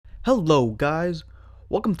Hello, guys.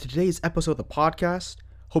 Welcome to today's episode of the podcast.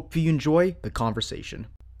 Hope you enjoy the conversation.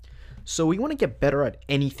 So, you want to get better at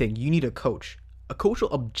anything, you need a coach. A coach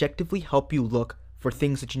will objectively help you look for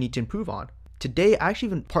things that you need to improve on. Today, I actually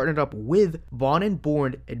even partnered up with Bond and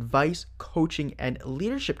Born Advice, Coaching, and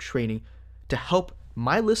Leadership Training to help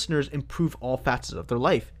my listeners improve all facets of their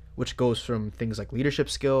life, which goes from things like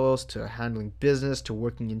leadership skills to handling business to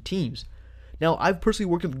working in teams. Now, I've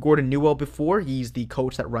personally worked with Gordon Newell before. He's the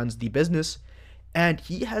coach that runs the business, and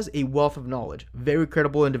he has a wealth of knowledge. Very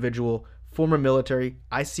credible individual, former military,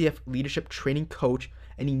 ICF leadership training coach,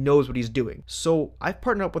 and he knows what he's doing. So I've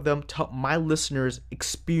partnered up with them to help my listeners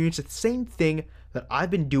experience the same thing that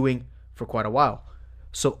I've been doing for quite a while.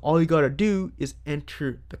 So all you gotta do is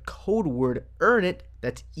enter the code word EARNIT,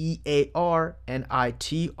 that's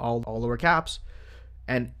EARNIT, all lower caps,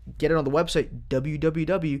 and get it on the website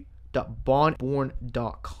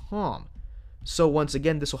www.bondborn.com. So once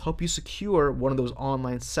again, this will help you secure one of those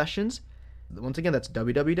online sessions. Once again, that's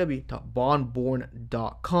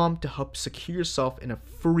www.bondborn.com to help secure yourself in a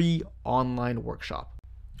free online workshop.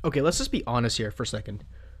 Okay, let's just be honest here for a second.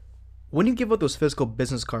 When you give out those physical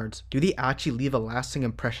business cards, do they actually leave a lasting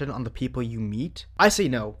impression on the people you meet? I say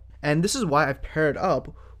no. And this is why I've paired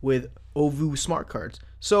up with Ovu smart cards.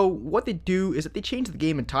 So what they do is that they change the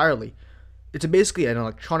game entirely. It's basically an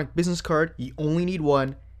electronic business card. You only need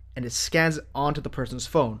one, and it scans it onto the person's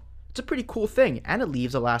phone. It's a pretty cool thing, and it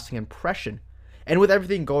leaves a lasting impression. And with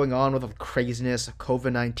everything going on with the craziness of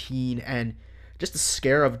COVID-19 and just the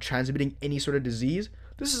scare of transmitting any sort of disease,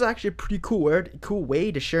 this is actually a pretty cool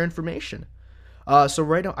way to share information. So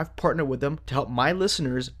right now, I've partnered with them to help my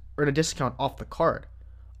listeners earn a discount off the card.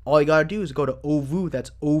 All you gotta do is go to Ovu,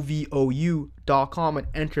 that's OVOU.com, and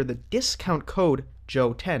enter the discount code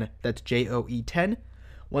JOE10, that's JOE10.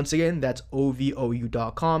 Once again, that's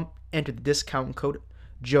OVOU.com. Enter the discount code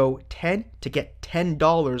JOE10 to get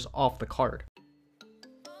 $10 off the card.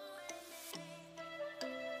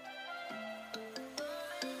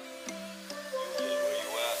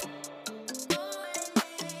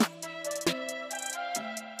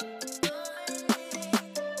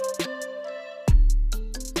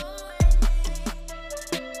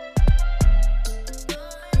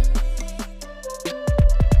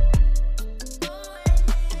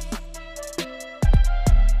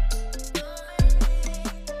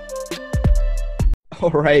 All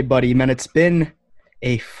right, buddy, man, it's been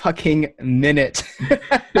a fucking minute.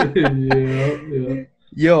 Yeah.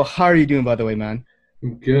 Yo, how are you doing, by the way, man?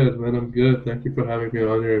 I'm good, man. I'm good. Thank you for having me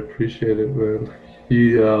on here. I appreciate it, man.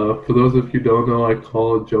 For those of you who don't know, I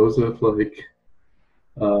called Joseph was it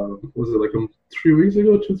like 3 weeks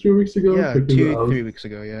ago, 3 weeks ago? Yeah, Because I was, 3 weeks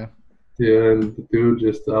ago, yeah. yeah, and the dude I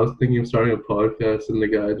was thinking of starting a podcast, and the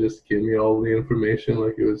guy just gave me all the information.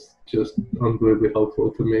 Like, it was just unbelievably helpful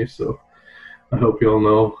to me. So I hope you all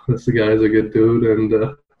know this guy is a good dude, and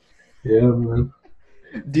yeah, man.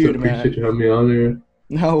 So Dude, appreciate man, you having me on here.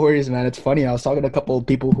 no worries, man. It's funny. I was talking to a couple of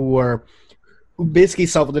people who basically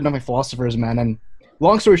self-identify philosophers, man. And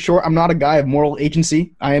long story short, I'm not a guy of moral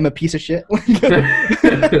agency. I am a piece of shit,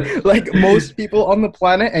 like most people on the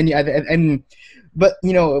planet. And yeah, but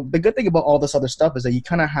you know, the good thing about all this other stuff is that you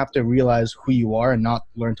kind of have to realize who you are and not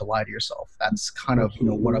learn to lie to yourself. That's kind of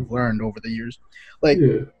what I've learned over the years. Like,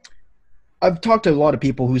 Yeah. I've talked to a lot of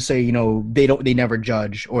people who say, they never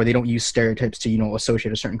judge or they don't use stereotypes to,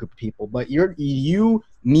 associate a certain group of people. But you,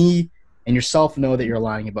 me, and yourself know that you're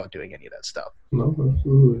lying about doing any of that stuff. No,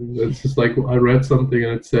 absolutely. It's just like I read something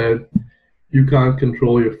and it said you can't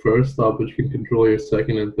control your first thought, but you can control your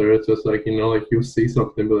second and third. So it's like, like you see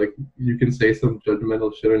something, but like you can say some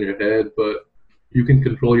judgmental shit in your head, but you can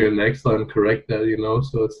control your next thought and correct that.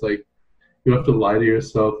 So it's like you have to lie to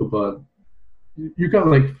yourself about, you got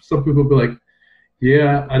like some people be like,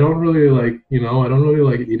 yeah, I don't really like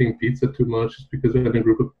eating pizza too much just because we're in a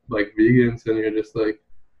group of like vegans, and you're just like,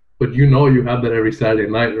 but you have that every Saturday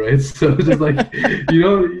night, right? So it's just like,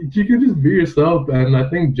 you can just be yourself. And I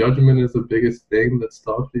think judgment is the biggest thing that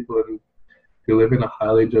stops people. And you live in a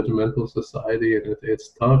highly judgmental society, and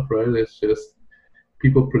it's tough, right? It's just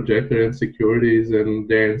people project their insecurities, and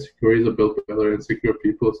their insecurities are built by other insecure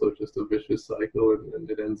people. So it's just a vicious cycle, and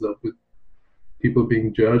it ends up with people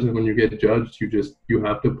being judged. And when you get judged, you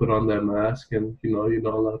have to put on that mask, and you're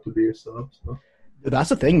not allowed to be yourself. So. That's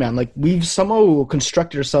the thing, man. Like, we've somehow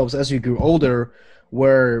constructed ourselves as we grew older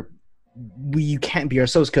where you can't be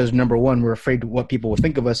ourselves because, number one, we're afraid of what people will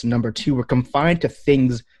think of us. And number two, we're confined to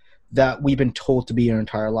things that we've been told to be our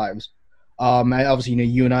entire lives. Obviously,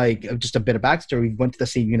 you and I, just a bit of backstory, we went to the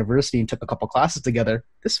same university and took a couple classes together.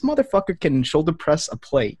 This motherfucker can shoulder press a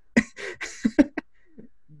plate.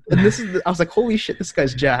 And I was like, holy shit, this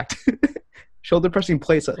guy's jacked. Shoulder pressing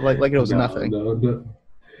plates like it was nothing. No.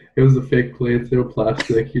 It was the fake plates. They were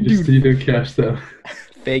plastic. You Dude. didn't catch them.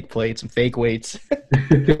 Fake plates and fake weights.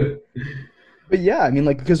 But yeah, I mean,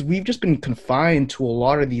 like, because we've just been confined to a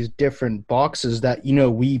lot of these different boxes that, you know,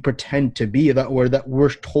 we pretend to be that we're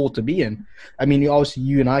told to be in. I mean, obviously,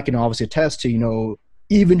 you and I can obviously attest to, you know,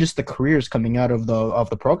 even just the careers coming out of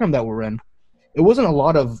the program that we're in. It wasn't a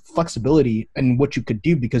lot of flexibility in what you could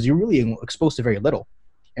do because you're really exposed to very little.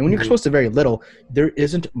 And when you're exposed to very little, there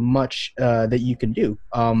isn't much that you can do.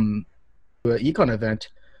 An econ event,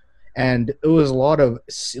 and it was a lot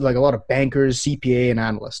of bankers, CPA, and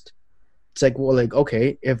analysts. It's like, well, like,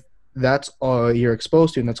 okay, if that's all you're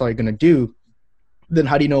exposed to and that's all you're gonna do, then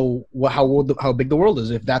how do you know how big the world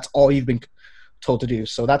is if that's all you've been told to do?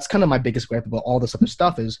 So that's kind of my biggest gripe about all this other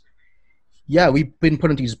stuff is, yeah, we've been put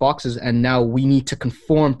into these boxes and now we need to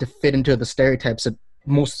conform to fit into the stereotypes that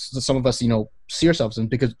some of us, you know, see ourselves in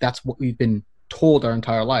because that's what we've been told our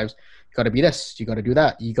entire lives. You got to be this, you got to do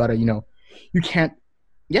that, you got to, you know, you can't.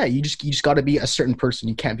 Yeah, you just got to be a certain person.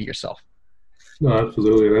 You can't be yourself. No,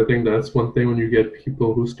 absolutely. And I think that's one thing when you get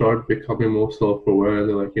people who start becoming more self-aware and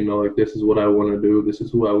they're like, you know, like, this is what I want to do. This is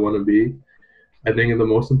who I want to be. I think the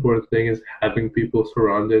most important thing is having people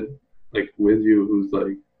surrounded, like, with you who's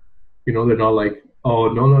like, you know, they're not like, oh,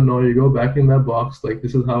 no, you go back in that box. Like,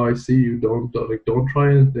 this is how I see you. Don't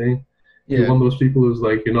try anything. Yeah. You're one of those people who's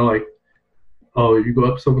like, you know, like, oh, you go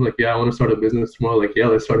up to someone like, yeah, I want to start a business tomorrow. Like, yeah,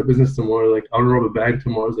 let's start a business tomorrow. Like, I want to rob a bank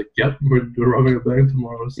tomorrow. It's like, yep, we're robbing a bank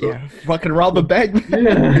tomorrow. So, yeah, fucking rob a bank.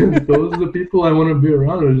 Yeah, those are the people I want to be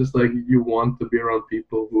around. It's just like, you want to be around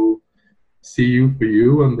people who see you for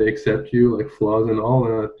you and they accept you, like, flaws and all.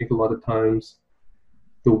 And I think a lot of times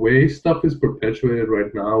the way stuff is perpetuated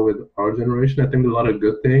right now with our generation, I think a lot of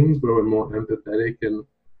good things where we're more empathetic and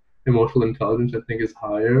emotional intelligence, I think, is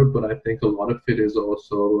higher. But I think a lot of it is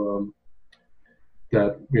also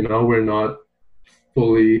that, you know, we're not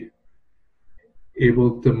fully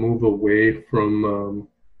able to move away from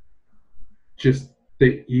just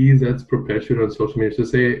the ease that's perpetuated on social media.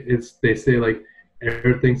 They say like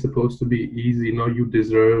everything's supposed to be easy. No, you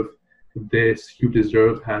deserve this, you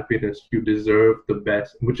deserve happiness, you deserve the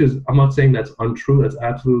best, which is, I'm not saying that's untrue, that's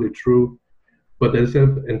absolutely true, but there's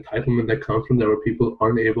an entitlement that comes from that where people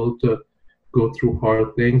aren't able to go through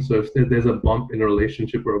hard things. So if there's a bump in a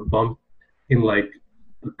relationship or a bump in like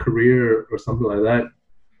a career or something like that,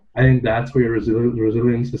 I think that's where your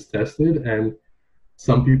resilience is tested. And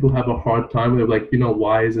some people have a hard time. They're like, you know,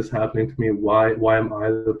 why is this happening to me? Why am I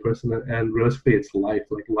the person? And realistically, it's life.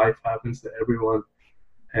 Like, life happens to everyone,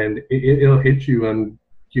 and it'll hit you. And,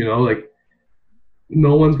 you know, like,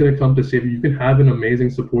 no one's gonna come to save you. You can have an amazing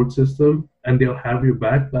support system, and they'll have your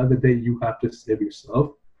back. But the day you have to save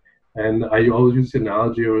yourself. And I always use the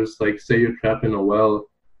analogy where it's like, say you're trapped in a well,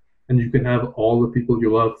 and you can have all the people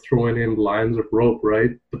you love throwing in lines of rope,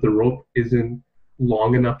 right? But the rope isn't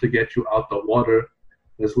long enough to get you out the water.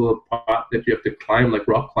 There's a little part that you have to climb, like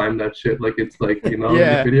rock climb that shit. Like, it's like, you know,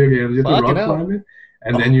 Yeah. in the video games, you have to rock Fucking hell. climb it.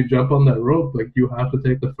 And then you jump on that rope. Like, you have to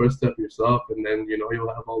take the first step yourself, and then, you know,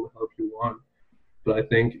 you'll have all the help you want. But I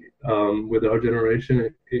think with our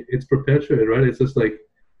generation, it's perpetuated, right? It's just like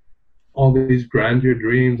all these grandeur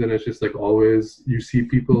dreams, and it's just like always you see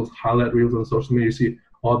people's highlight reels on social media. You see,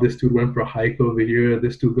 oh, this dude went for a hike over here,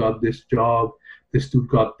 this dude got this job, this dude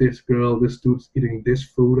got this girl, this dude's eating this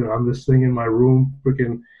food, and I'm just sitting in my room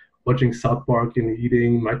freaking watching South Park and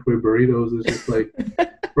eating microwave burritos. It's just like,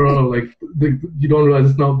 bro, like, you don't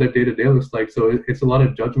realize it's not what their day-to-day looks like. So it's a lot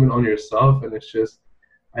of judgment on yourself, and it's just,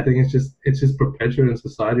 I think it's just perpetuated in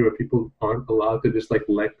society where people aren't allowed to just like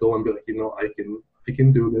let go and be like, you know, I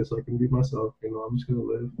can do this, I can be myself, you know, I'm just gonna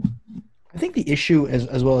live. I think the issue is,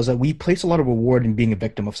 as well, is that we place a lot of reward in being a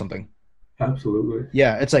victim of something. Absolutely.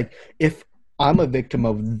 Yeah, it's like, if I'm a victim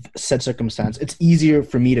of said circumstance, it's easier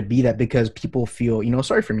for me to be that because people feel, you know,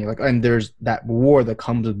 sorry for me. Like, and there's that reward that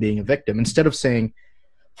comes with being a victim. Instead of saying,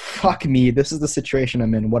 fuck me, this is the situation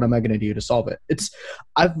I'm in, what am I going to do to solve it?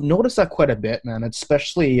 I've noticed that quite a bit, man,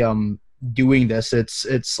 especially doing this.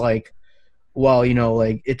 It's like, well, you know,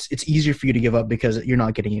 like, it's easier for you to give up because you're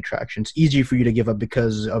not getting any traction. It's easier for you to give up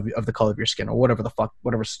because of the color of your skin or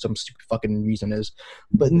whatever some stupid fucking reason is.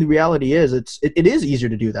 But in the reality is, it is easier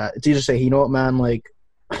to do that. It's easier to say, hey, you know what, man, like,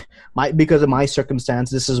 because of my circumstance,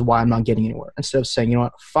 this is why I'm not getting anywhere. Instead of saying, you know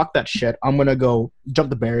what, fuck that shit, I'm gonna go jump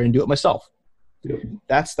the barrier and do it myself. Yep.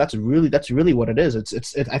 That's really what it is.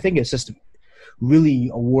 I think it's just really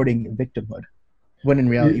awarding victimhood. When in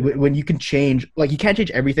reality, when you can change, like, you can't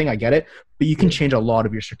change everything, I get it, but you can change a lot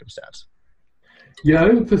of your circumstance. Yeah, I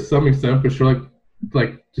think to some extent, for sure,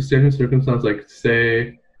 like just change your circumstance, like,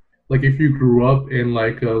 say like if you grew up in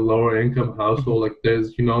like a lower income Mhm. household, like there's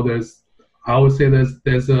I would say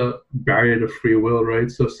there's a barrier to free will, right?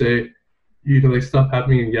 So say like stuff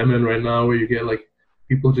happening in Yemen right now where you get like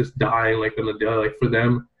people just dying like on the daily. Like for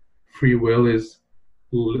them, free will is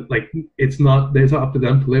like it's not up to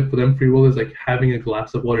them to live. For them, free will is like having a glass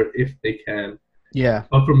of water if they can. Yeah.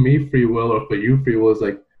 But for me, free will, or for you, free will is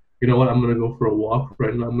like, you know what, I'm gonna go for a walk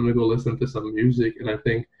right now. I'm gonna go listen to some music, and I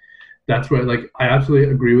think that's where like I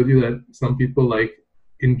absolutely agree with you that some people like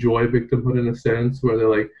enjoy victimhood in a sense where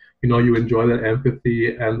they're like, you enjoy that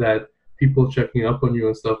empathy and that people checking up on you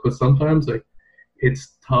and stuff. But sometimes like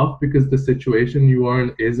it's tough because the situation you are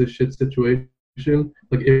in is a shit situation.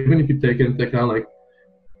 Like even if you take into account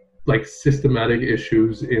like systematic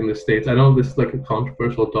issues in the states. I know this is like a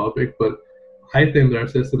controversial topic, but I think there are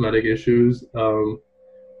systematic issues,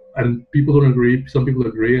 and people don't agree. Some people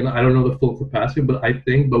agree, and I don't know the full capacity, but I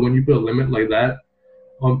think. But when you put a limit like that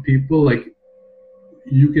on people, like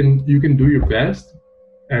you can do your best,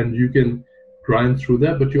 and you can grind through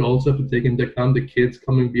that, but you also have to take into account the kids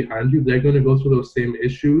coming behind you. They're going to go through those same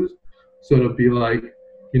issues, so to be like,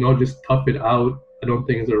 just tough it out. I don't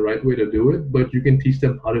think is the right way to do it, but you can teach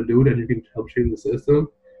them how to do it, and you can help change the system.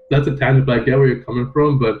 That's a tangent, but I get where you're coming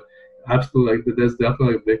from. But absolutely, like there's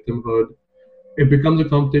definitely a victimhood. It becomes a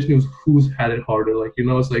competition who's had it harder. Like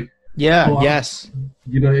it's like, Yeah. oh, Yes.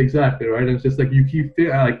 exactly right. And it's just like you keep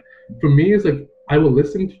like for me, it's like I will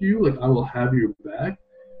listen to you, like I will have your back,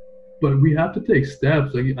 but we have to take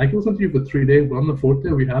steps. Like I can listen to you for 3 days, but on the fourth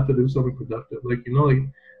day we have to do something productive. Like like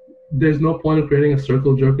there's no point of creating a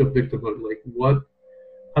circle jerk of victimhood. Like what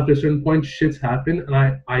after a certain point shit's happen, and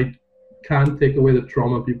I can't take away the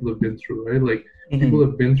trauma people have been through, right? Like people Hmm.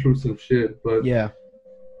 have been through some shit, but Yeah.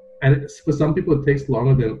 and for some people it takes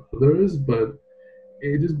longer than others, but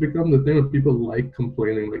it just becomes a thing of people like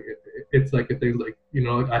complaining. Like it's like a thing like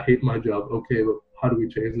like, I hate my job. Okay, but how do we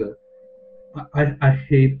change that? I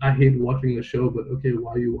hate watching the show, but okay,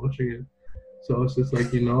 why are you watching it? So it's just like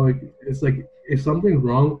like it's like if something's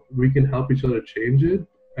wrong, we can help each other change it,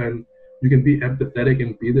 and you can be empathetic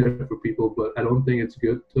and be there for people. But I don't think it's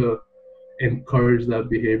good to encourage that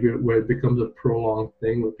behavior where it becomes a prolonged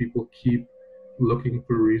thing where people keep looking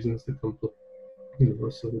for reasons to complain.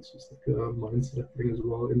 So it's just like a mindset thing as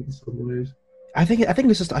well in some ways. I think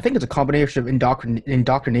it's a combination of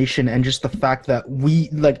indoctrination and just the fact that we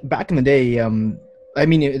like back in the day. I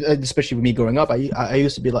mean, especially with me growing up, I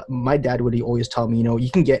used to be like my dad would always tell me,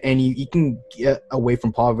 you can get away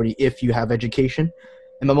from poverty if you have education,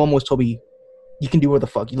 and my mom always told me you can do what the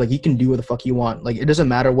fuck you can do what the fuck you want. Like it doesn't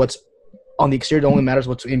matter what's on the exterior; it only matters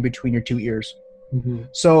what's in between your two ears. Mm-hmm.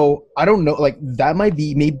 So I don't know, like that might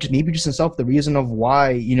be maybe just itself the reason of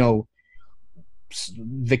why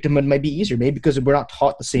victimhood might be easier, maybe because we're not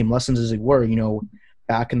taught the same lessons as we were,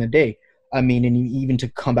 back in the day. I mean, and even to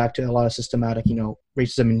come back to a lot of systematic,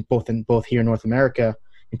 racism in both here in North America.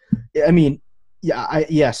 I mean, yeah,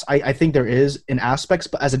 I think there is in aspects,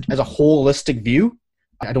 but as a holistic view,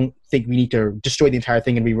 I don't think we need to destroy the entire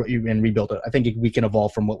thing and rebuild it. I think we can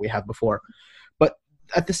evolve from what we have before. But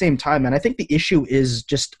at the same time, and I think the issue is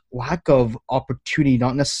just lack of opportunity,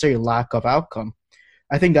 not necessarily lack of outcome.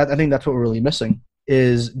 I think that's what we're really missing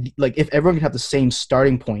is like if everyone can have the same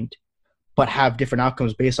starting point but have different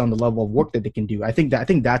outcomes based on the level of work that they can do. I think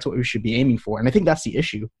that's what we should be aiming for. And I think that's the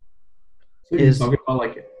issue So you're is talking about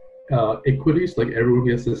like equities, like everyone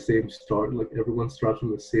gets the same start, like everyone starts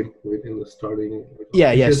from the same point in the starting. Like,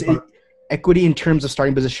 yeah, it's yes, just hard. equity in terms of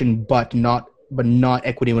starting position but not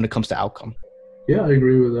equity when it comes to outcome. Yeah, I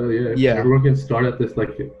agree with that. Yeah, Yeah. everyone can start at this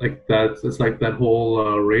like that's it's like that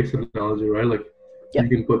whole race analogy, right? Like Yeah. you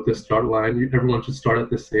can put the start line. Everyone should start at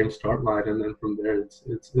the same start line, and then from there,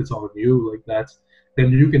 it's on you. Like then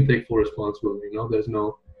you can take full responsibility. There's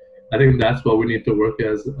no. I think that's what we need to work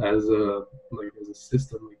as a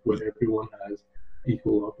system, like where everyone has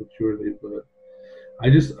equal opportunity. But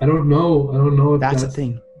I don't know. I don't know if That's the that's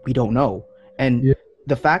thing. We don't know. And yeah.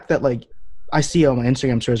 the fact that like I see on my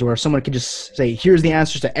Instagram stories where someone could just say, "Here's the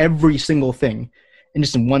answers to every single thing," in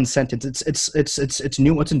just in one sentence. It's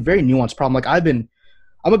new. It's a very nuanced problem. Like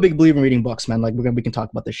I'm a big believer in reading books, man. Like we can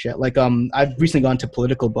talk about this shit. Like I've recently gone to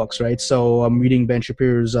political books, right? So I'm reading Ben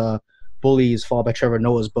Shapiro's Bullies, followed by Trevor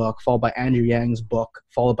Noah's book, followed by Andrew Yang's book,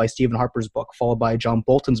 followed by Stephen Harper's book, followed by John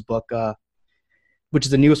Bolton's book, which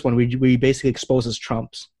is the newest one. We basically exposes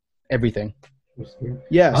Trump's everything.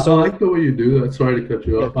 Yeah. I So like the way you do that. Sorry to cut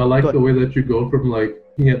you yeah, off. I like but the way that you go from like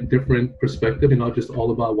looking at different perspectives. You're not just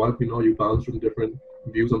all about one. You bounce from different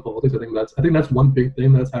views on politics. I think that's one big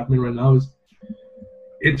thing that's happening right now is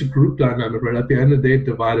it's a group dynamic, right? At the end of the day,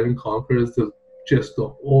 divide and conquer is just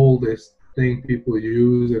the oldest thing people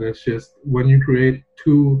use, and it's just when you create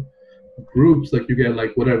two groups, like you get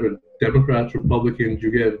like whatever Democrats, Republicans,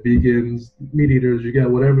 you get vegans, meat eaters, you get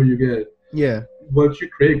whatever you get. Yeah, Once you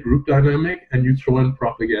create group dynamic and you throw in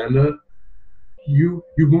propaganda, you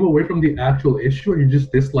move away from the actual issue and you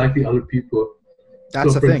just dislike the other people. that's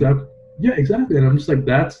So, the for thing. example, yeah, exactly. And I'm just like,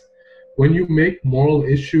 that's when you make moral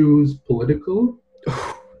issues political,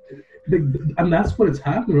 like, and that's what it's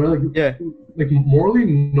happening, right? Yeah, Like morally,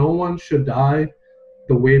 no one should die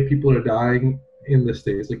the way people are dying in the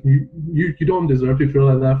States. Like you don't deserve to feel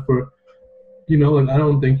like that for, like I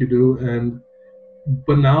don't think you do. And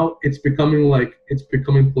but now it's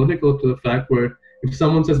becoming political to the fact where if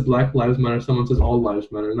someone says Black Lives Matter, someone says all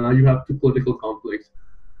lives matter. Now you have two political conflicts,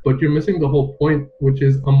 but you're missing the whole point, which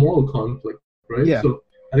is a moral conflict, right? yeah. So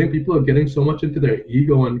I think people are getting so much into their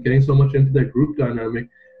ego and getting so much into their group dynamic,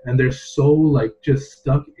 and they're so like just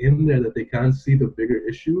stuck in there that they can't see the bigger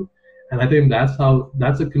issue. And I think that's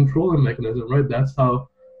a controlling mechanism, right? That's how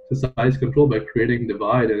society's controlled, by creating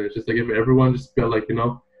divide. And it's just like if everyone just felt like, you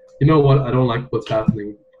know what, I don't like what's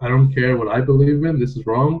happening. I don't care what I believe in. This is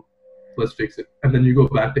wrong. Let's fix it. And then you go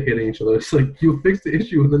back to hating each other. It's like you fix the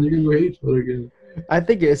issue and then you can go hate each other again. I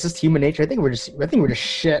think it's just human nature. I think we're just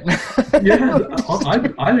shit. Yeah,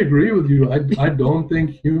 I agree with you. I don't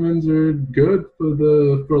think humans are good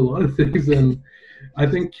for a lot of things, and I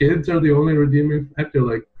think kids are the only redeeming factor.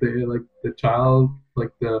 Like the child,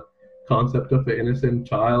 like the concept of an innocent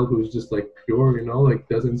child who's just like pure, like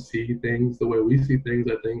doesn't see things the way we see things.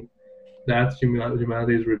 I think that's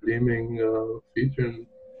humanity's redeeming feature. And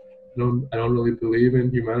I don't really believe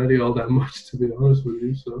in humanity all that much, to be honest with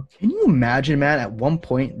you. So Can you imagine, man? At one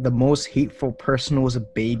point, the most hateful person was a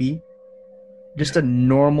baby, just a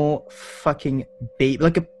normal fucking baby.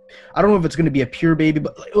 I don't know if it's gonna be a pure baby,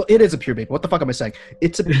 but it is a pure baby. What the fuck am I saying?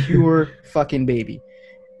 It's a pure fucking baby.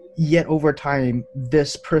 Yet over time,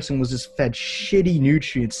 this person was just fed shitty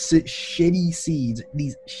nutrients, shitty seeds,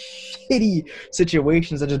 these shitty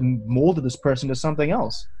situations that just molded this person to something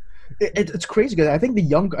else. It's crazy because I think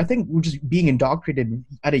we're just being indoctrinated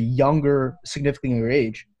at a younger, significantly younger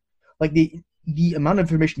age. Like the amount of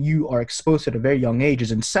information you are exposed to at a very young age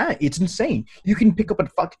is insane. It's insane. You can pick up a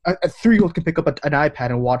 3-year-old can pick up an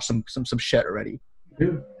iPad and watch some shit already. yeah,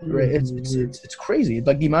 Right? It's crazy.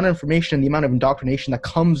 Like the amount of information, the amount of indoctrination that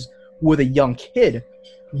comes with a young kid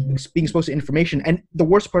being exposed to information. And the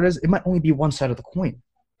worst part is, it might only be one side of the coin.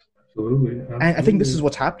 absolutely. And I think this is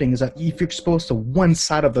what's happening: is that if you're exposed to one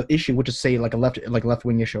side of the issue, which is say like a left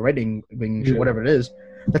wing issue, right wing issue, Yeah. whatever it is,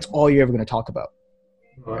 that's all you're ever going to talk about.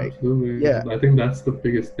 Oh, Right. absolutely. Yeah. I think that's the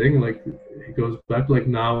biggest thing. Like it goes back like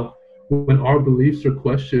now when our beliefs are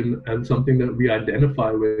questioned and something that we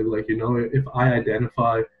identify with, like, if I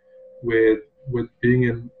identify with being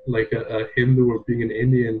in like a Hindu or being an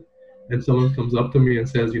Indian, and someone comes up to me and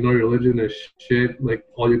says, your religion is shit, like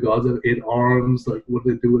all your gods have 8 arms, like what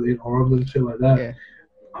do they do with 8 arms and shit like that. Yeah.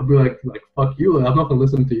 I'll be like fuck you, like, I'm not gonna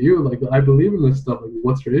listen to you. Like I believe in this stuff. Like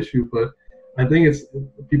what's your issue? But I think it's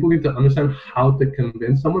people need to understand how to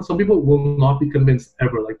convince someone. Some people will not be convinced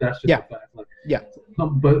ever. Like that's just Yeah. a fact. Like Yeah.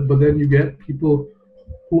 But then you get people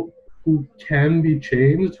who can be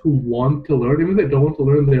changed, who want to learn, even if they don't want to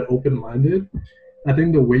learn, they're open minded. I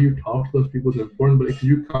think the way you talk to those people is important. But if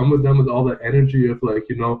you come with them with all the energy of like,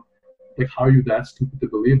 like how are you that stupid to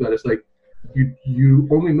believe that? It's like you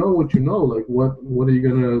only know what you know. Like what are you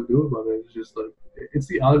gonna do about it? It's just like it's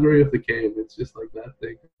the allegory of the cave. It's just like that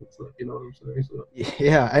thing. It's like, you know what I'm saying? So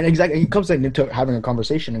Yeah, and exactly, it comes into having a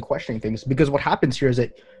conversation and questioning things, because what happens here is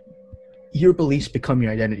that your beliefs become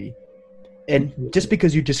your identity, and just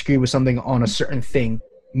because you disagree with something on a certain thing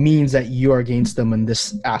means that you are against them in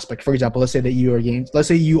this aspect. For example, let's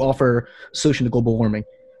say you offer a solution to global warming,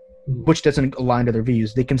 which doesn't align to their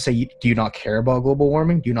views. They can say, do you not care about global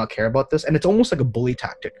warming? Do you not care about this? And it's almost like a bully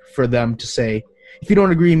tactic for them to say, if you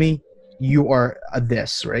don't agree with me, you are a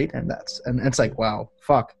this, right? And it's like, wow,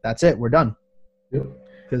 fuck, that's it, we're done. yeah.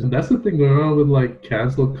 Because And that's the thing going on with like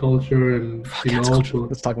cancel culture and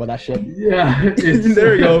let's talk about that shit. Yeah, it's,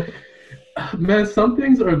 There we go. Man, some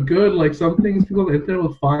things are good. Like some things people on the internet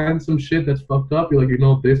will find some shit that's fucked up. You're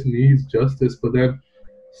like, this needs justice. But then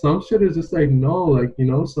some shit is just like, no, like,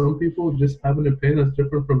 some people just have an opinion that's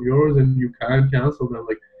different from yours, and you can't cancel them.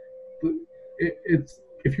 Like, it's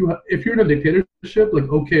if you're in a dictatorship, like,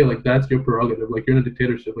 okay, like that's your prerogative. Like you're in a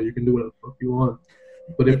dictatorship, like you can do whatever the fuck you want.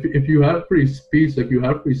 But if you have free speech, like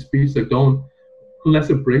don't, unless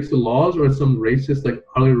it breaks the laws or it's some racist, like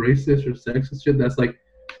utterly racist or sexist shit that's like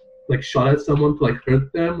shot at someone to like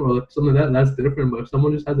hurt them or like something like that, that's different. But if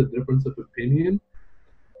someone just has a difference of opinion,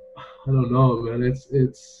 I don't know, man. It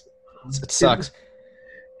It sucks.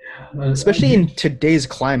 especially in today's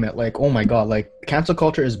climate. Like, oh my god, like cancel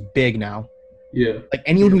culture is big now. yeah, Like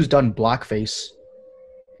anyone who's done blackface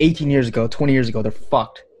 18 years ago, 20 years ago, they're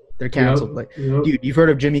fucked. They're yep, canceled. Like, yep. dude, you've heard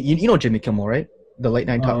of Jimmy? You know Jimmy Kimmel, right? The late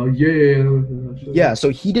night talk. Yeah, Yeah, so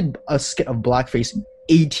he did a skit of blackface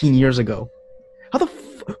 18 years ago.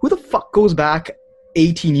 Who the fuck goes back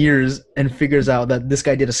 18 years and figures out that this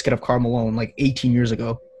guy did a skit of Karl Malone like 18 years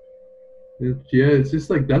ago? Yeah, it's just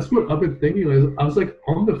like that's what I've been thinking. I was like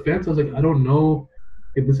on the fence. I was like, I don't know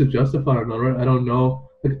if this is justified or not. Right? I don't know.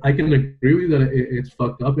 Like, I can agree with you that it's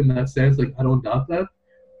fucked up in that sense. Like, I don't doubt that.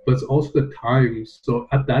 But it's also the times. So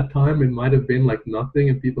at that time, it might have been like nothing,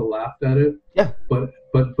 and people laughed at it. Yeah. But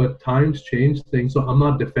times change things. So I'm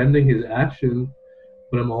not defending his action,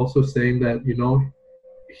 but I'm also saying that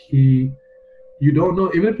he you don't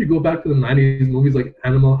know. Even if you go back to the '90s movies like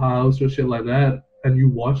Animal House or shit like that, and you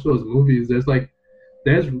watch those movies, there's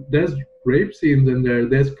rape scenes in there.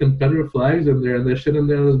 There's Confederate flags in there, and there's shit in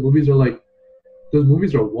there. Those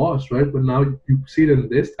movies are washed, right? But now you see it in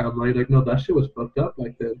this timeline, like, no, that shit was fucked up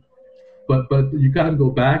back then. But you can't go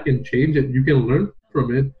back and change it. You can learn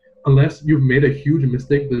from it, unless you've made a huge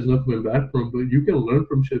mistake. There's no coming back from. But you can learn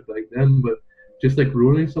from shit back then. But just like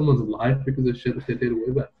ruining someone's life because of shit that they did way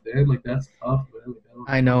back then, like that's tough, man. Like,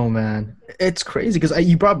 I know, man. It's crazy because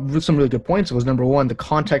you brought up some really good points. It was number one, the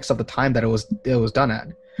context of the time that it was done at.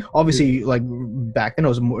 Obviously, like back then,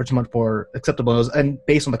 it's much more acceptable, and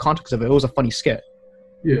based on the context of it, it was a funny skit.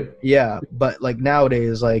 Yeah. Yeah, but like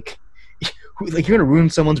nowadays, like you're gonna ruin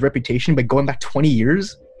someone's reputation by going back 20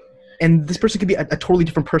 years, and this person could be a totally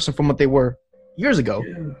different person from what they were years ago.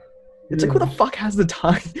 Yeah. It's like, who the fuck has the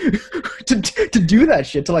time to do that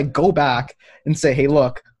shit? To like go back and say, hey,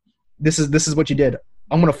 look, this is what you did.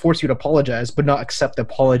 I'm gonna force you to apologize, but not accept the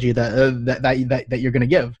apology that you're gonna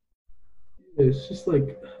give. It's just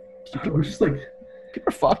like people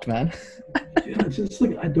are fucked, man. Yeah, it's just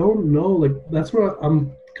like I don't know. Like that's where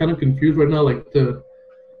I'm kind of confused right now. Like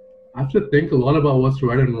I have to think a lot about what's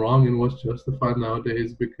right and wrong and what's justified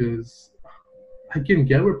nowadays, because I can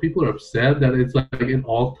get where people are upset that it's like it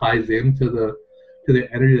all ties into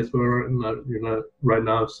the energy that's going on right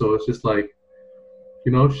now. So it's just like,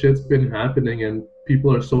 shit's been happening and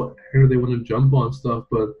people are so angry they want to jump on stuff,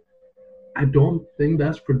 but I don't think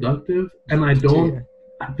that's productive, and I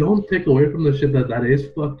don't take away from the shit that is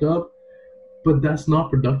fucked up, but that's not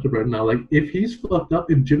productive right now. Like if he's fucked up,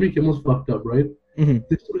 if Jimmy Kimmel's fucked up, right? Mm-hmm.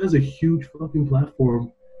 This dude has a huge fucking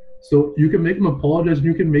platform. So you can make him apologize and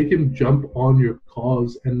you can make him jump on your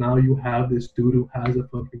cause, and now you have this dude who has a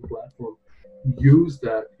fucking platform. Use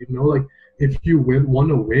that, like if you want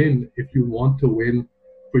to win, if you want to win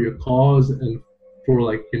for your cause and for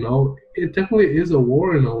like, it definitely is a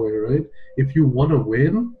war in a way, right? If you want to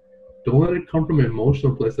win, don't let it come from an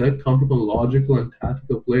emotional place. Let it come from a logical and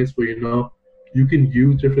tactical place where, you can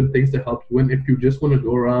use different things to help you win. If you just want to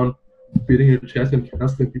go around beating your chest and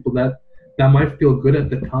canceling people, that might feel good at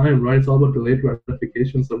the time, right? It's all about delayed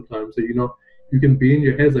gratification sometimes. So, you can be in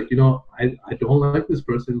your head like, I don't like this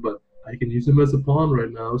person, but I can use him as a pawn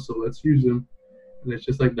right now, so let's use him. And it's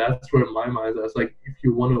just like, that's where my mind's at. It's like, if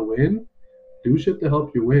you want to win, do shit to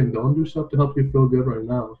help you win. Don't do stuff to help you feel good right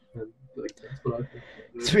now. And like, that's what I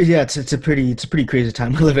think. Yeah, it's a pretty crazy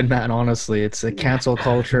time we live in, man. Honestly, it's a cancel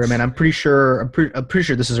culture, man. I'm pretty sure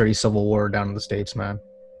this is already civil war down in the States, man.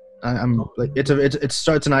 I'm like, it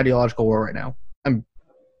starts an ideological war right now. I'm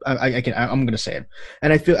gonna say it,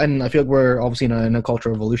 and I feel like we're obviously in a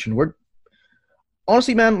cultural revolution. We're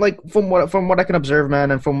honestly, man, like from what I can observe,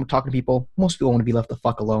 man, and from talking to people, most people want to be left the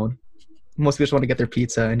fuck alone. Most people just want to get their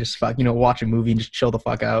pizza and just watch a movie and just chill the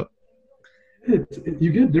fuck out.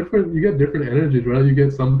 You get different energies, right? You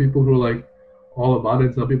get some people who are like all about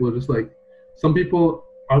it. Some people are just like, some people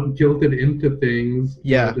are guilted into things.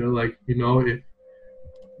 Yeah, they're like, if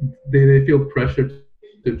they feel pressured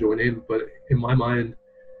to join in. But in my mind,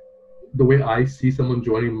 the way I see someone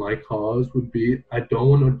joining my cause would be, I don't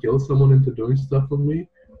want to guilt someone into doing stuff for me,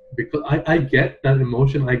 because I get that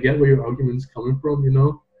emotion. I get where your argument's coming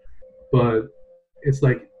from, but it's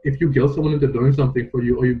like, if you guilt someone into doing something for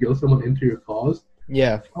you, or you guilt someone into your cause,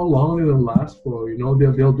 yeah, how long will it last for?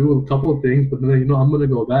 They'll do a couple of things, but then I'm gonna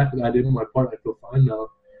go back and I did my part. I feel fine now.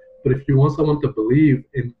 But if you want someone to believe,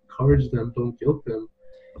 encourage them. Don't guilt them.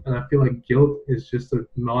 And I feel like guilt is just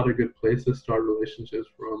not a good place to start relationships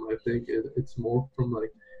from. I think it's more from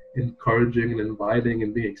like encouraging and inviting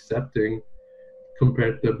and being accepting,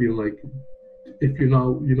 compared to being like, if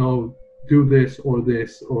do this,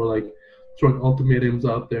 or like throwing ultimatums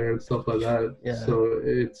out there and stuff like that. Yeah. So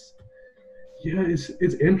it's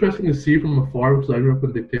interesting to see from afar, because I grew up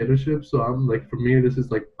in dictatorship. So I'm like, for me, this is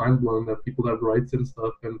like mind blowing that people have rights and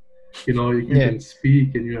stuff, and you Yeah. can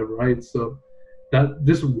speak and you have rights. So that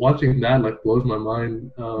just watching that like blows my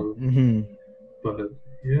mind. Hmm. But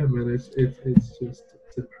yeah, man, it's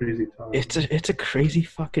a crazy time. It's a crazy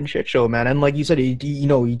fucking shit show, man. And like you said,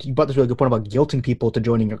 you brought this really good point about guilting people to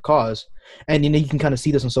joining your cause, and you can kind of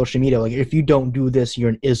see this on social media. Like, if you don't do this, you're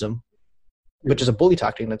an ism, which Yeah. is a bully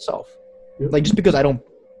tactic in itself. Yep. Like, just because I don't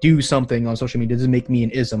do something on social media doesn't make me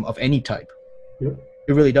an ism of any type. Yep.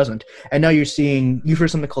 It really doesn't. And now you've heard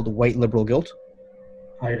something called white liberal guilt.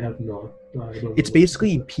 I have not. I don't It's know.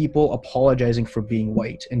 basically people apologizing for being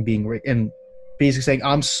white and and basically saying,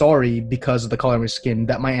 I'm sorry because of the color of my skin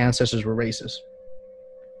that my ancestors were racist.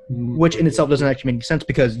 Which in itself doesn't actually make any sense,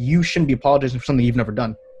 because you shouldn't be apologizing for something you've never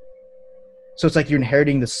done. So it's like you're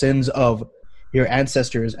inheriting the sins of your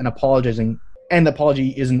ancestors and apologizing, and the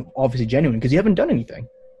apology isn't obviously genuine because you haven't done anything.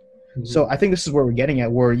 Mhm. So I think this is where we're getting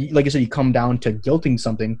at, where, like I said, you come down to guilting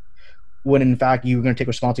something when in fact you're going to take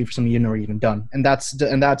responsibility for something you've never even done, and that's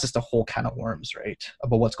just a whole can of worms, right?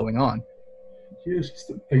 About what's going on. Yeah, it's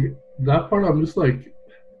just like that part. I'm just like,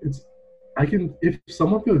 it's. I can if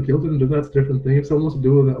someone feels guilty and do that's a different thing. If someone wants to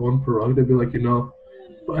do that one prerogative, be like,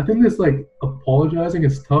 But I think this like apologizing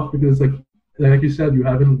is tough because like you said, you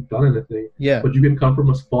haven't done anything. Yeah. But you can come from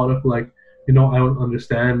a spot of like, I don't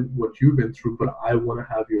understand what you've been through, but I want to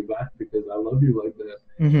have your back because I love you like that.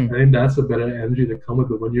 Mm-hmm. I think that's a better energy to come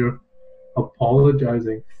with it when you're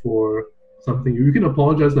apologizing for something. You can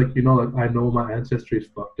apologize like, like I know my ancestry is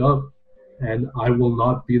fucked up and I will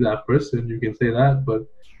not be that person. You can say that, but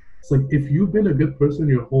it's like if you've been a good person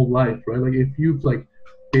your whole life, right? Like if you've like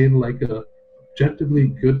been like a objectively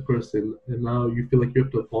good person and now you feel like you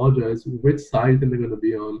have to apologize, which side are they going to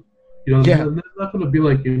be on? Yeah. They're not going to be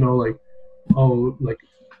like, like, oh, like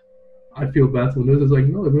I feel bad for this. It's like,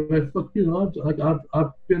 no, like, fuck you,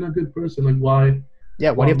 I've been a good person. Like, why?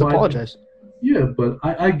 Yeah. Why do you have to apologize? Yeah, but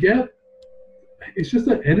I get it's just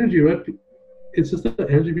the energy, right? It's just the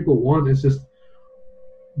energy people want. It's just,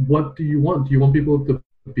 what do you want? Do you want people to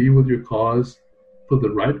be with your cause for the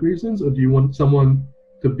right reasons, or do you want someone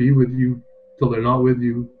to be with you till they're not with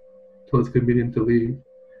you, till it's convenient to leave?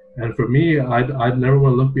 And for me, I'd never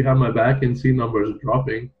want to look behind my back and see numbers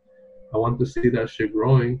dropping. I want to see that shit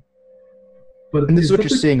growing. But and this is what you're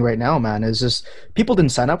seeing right now, man. Is just people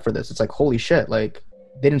didn't sign up for this. It's like, holy shit, like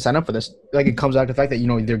they didn't sign up for this. Like, it comes out to the fact that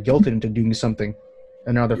they're guilted into doing something,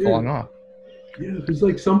 and now they're falling off. Yeah, it's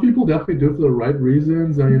like some people definitely do it for the right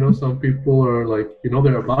reasons, and some people are like,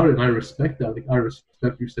 they're about it, and I respect that. Like, I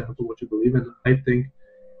respect you stand for what you believe in. I think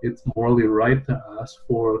it's morally right to ask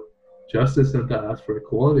for justice and to ask for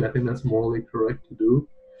equality. I think that's morally correct to do.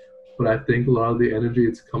 But I think a lot of the energy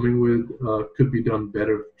it's coming with could be done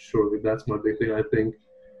better. Surely, that's my big thing. I think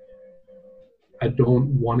I don't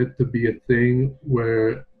want it to be a thing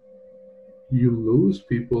where you lose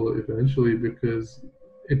people eventually because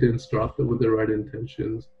it didn't start with the right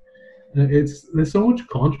intentions. There's so much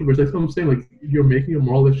controversy. That's what I'm saying. Like, you're making a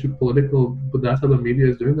moral issue political, but that's how the media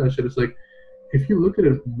is doing that shit. It's like, if you look at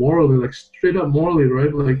it morally, like straight up morally,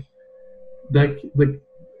 right? Like like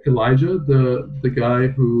Elijah, the guy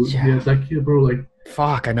who that kid, bro. Like,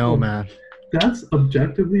 fuck, I know, man. That's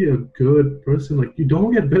objectively a good person. Like, you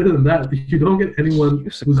don't get better than that. You don't get anyone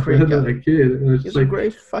who's better than a kid. And it's He's like, a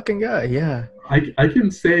great fucking guy. Yeah. I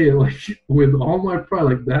can say, like, with all my pride,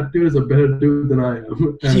 like, that dude is a better dude than I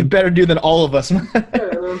am. And, he better do than all of us. yeah,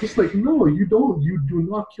 and I'm just like, no, you don't. You do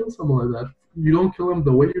not kill someone like that. You don't kill him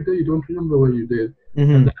the way you did. You don't treat him the way you did.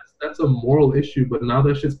 Mm-hmm. And that's a moral issue. But now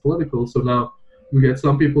that shit's political. So now you get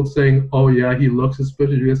some people saying, oh, yeah, he looks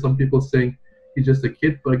suspicious. You get some people saying he's just a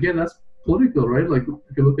kid. But again, that's political, right? Like,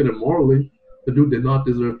 if you look at it morally, the dude did not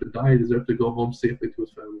deserve to die. He deserved to go home safely to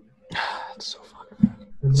his family. That's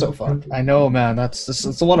so fucked. I know, man.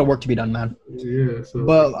 It's a lot of work to be done, man. Yeah. So,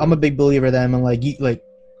 but I'm a big believer then, and I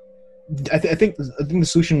think the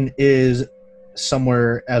solution is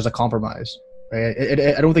somewhere as a compromise, right?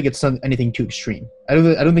 I don't think it's anything too extreme. I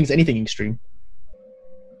don't think it's anything extreme.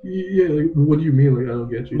 Yeah, like, what do you mean? Like, I don't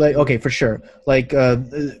get you. Like, okay, for sure. Like,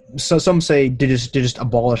 so some say to just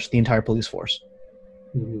abolish the entire police force.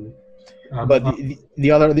 Mm-hmm. But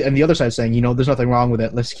the other side is saying, there's nothing wrong with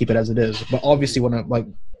it. Let's keep it as it is. But obviously,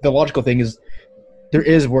 the logical thing is there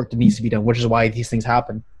is work that needs to be done, which is why these things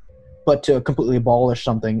happen. But to completely abolish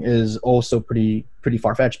something is also pretty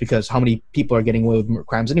far fetched, because how many people are getting away with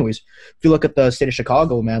crimes anyways? If you look at the state of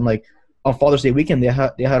Chicago, man, like on Father's Day weekend, they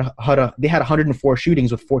had 104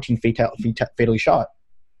 shootings with 14 fatally shot.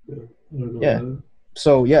 Yeah.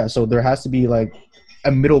 So there has to be like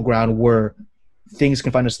a middle ground where things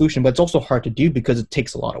can find a solution, but it's also hard to do because it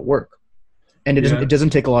takes a lot of work, and it doesn't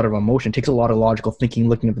take a lot of emotion. It takes a lot of logical thinking,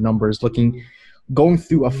 looking at the numbers, looking going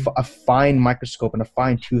through a fine microscope and a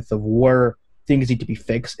fine tooth of where things need to be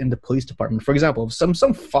fixed in the police department. For example, if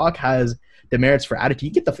some fuck has demerits for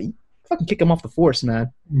attitude, you fucking kick him off the force,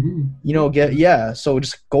 man. Mm-hmm. So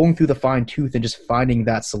just going through the fine tooth and just finding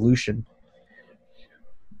that solution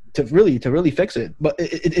to really fix it. But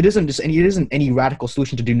it isn't any radical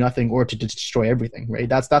solution to do nothing or to destroy everything, right?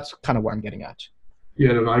 That's kind of what I'm getting at.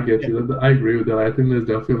 Yeah, no, I get you. I agree with that. I think there's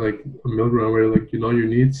definitely like a middle ground where like, you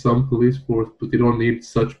need some police force, but you don't need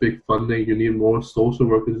such big funding. You need more social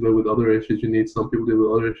workers to deal with other issues. You need some people to deal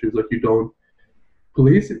with other issues. Like you don't.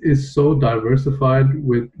 Police is so diversified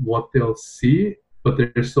with what they'll see, but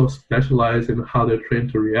they're so specialized in how they're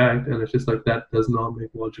trained to react, and it's just like that does not make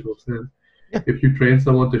logical sense. Yeah. If you train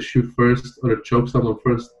someone to shoot first or to choke someone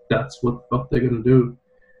first, that's what the fuck they're gonna do.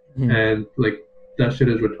 Mm. And like that shit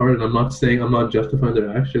is retarded. I'm not justifying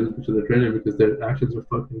their actions to the training because their actions are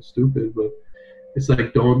fucking stupid, but it's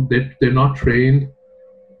like they're not trained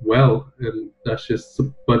well, and that's just.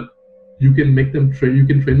 But you can make them train. You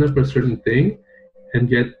can train them for a certain thing, and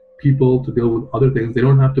get people to deal with other things. They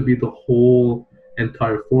don't have to be the whole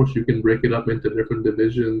entire force. You can break it up into different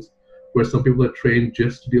divisions, where some people are trained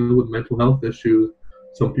just to deal with mental health issues.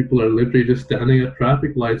 Some people are literally just standing at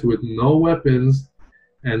traffic lights with no weapons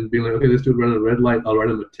and being like, okay, this dude ran a red light, I'll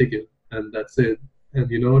write him a ticket, and that's it. And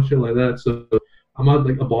shit like that. So I'm not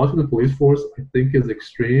like abolishing the police force, I think is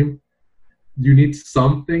extreme. You need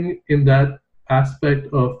something in that aspect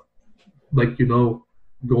of like,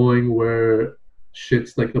 going where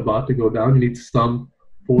shit's like about to go down. You need some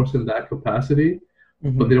force in that capacity,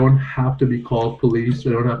 but they don't have to be called police.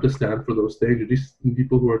 They don't have to stand for those things. You just need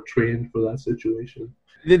people who are trained for that situation.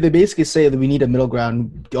 They basically say that we need a middle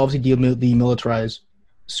ground. Obviously, demilitarize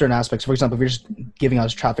certain aspects. For example, if you're just giving out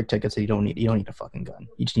traffic tickets, you don't need a fucking gun.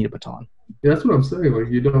 You just need a baton. Yeah, that's what I'm saying. Like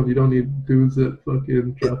you don't need dudes that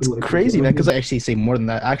fucking traffic. It's like crazy, man. Because I actually say more than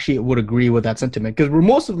that. I actually would agree with that sentiment. Because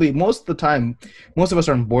most of the time, most of us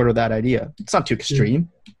are on board with that idea. It's not too extreme.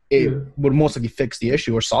 Yeah. It would mostly fix the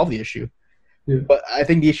issue or solve the issue. Yeah. But I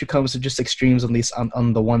think the issue comes to just extremes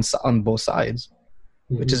on both sides.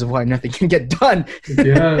 Which is why nothing can get done.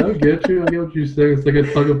 Yeah, I get you. I get what you're saying. It's like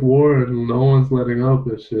a tug of war, and no one's letting up.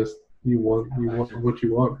 It's just you want what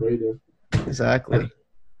you want, right? Exactly.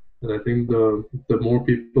 And I think the more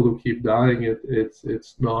people who keep dying,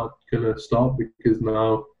 it's not gonna stop because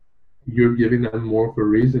now you're giving them more for a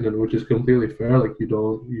reason, and which is completely fair. Like you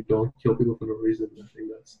don't kill people for no reason. I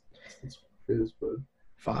think that's what it is, but.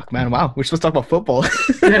 Fuck, man. Wow. We're supposed to talk about football.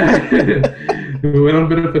 We went on a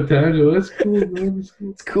bit of a tangent. That's cool, man.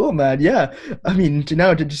 It's cool, man. Yeah. I mean, to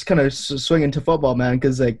just kind of swing into football, man,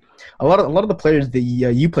 because like a lot of the players that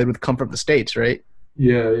you played with come from the States, right?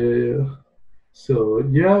 Yeah. So,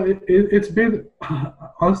 yeah, it's been...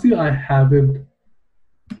 Honestly, I haven't...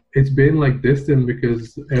 It's been like distant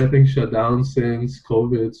because everything shut down since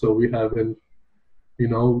COVID, so we haven't...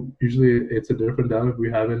 usually it's a different dynamic.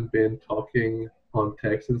 We haven't been talking on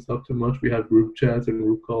text and stuff too much. We have group chats and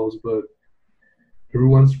group calls, but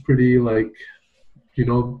everyone's pretty like,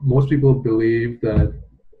 most people believe that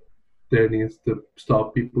there needs to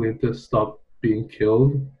stop being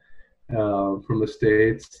killed from the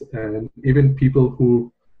States, and even people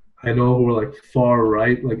who I know who are like far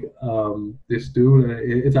right, like this dude.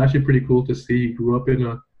 It's actually pretty cool to see. He grew up in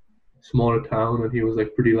a smaller town, and he was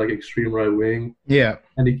like pretty like extreme right wing. Yeah.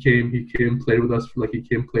 And he came played with us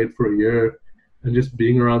played for a year. And just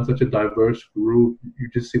being around such a diverse group, you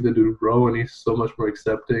just see the dude grow, and he's so much more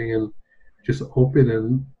accepting and just open.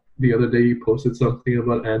 And the other day, he posted something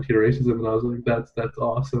about anti-racism, and I was like, "That's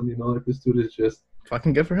awesome." Like this dude is just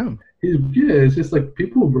fucking good for him. It's just like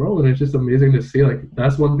people grow, and it's just amazing to see. Like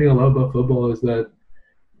that's one thing I love about football is that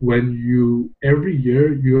every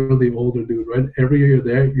year you're the older dude, right? Every year you're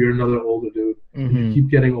there, you're another older dude. And you keep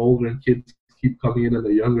getting older, and kids keep coming in, and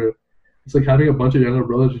they're younger. It's like having a bunch of younger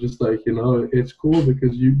brothers. You're just like, it's cool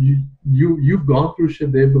because you've gone through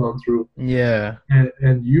shit they've gone through. Yeah.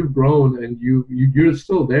 And you've grown, and you're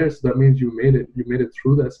still there. So that means you made it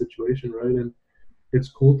through that situation, right? And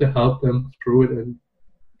it's cool to help them through it. And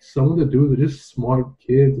some of the dudes are just smart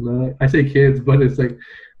kids, man. I say kids, but it's like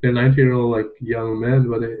they're 19-year-old like young men.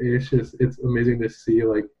 But it's amazing to see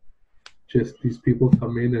like just these people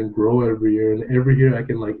come in and grow every year. And every year I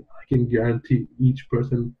can guarantee each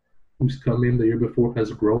person who's come in the year before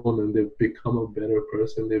has grown, and they've become a better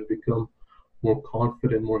person. They've become more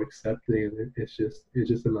confident, more accepting, and it's just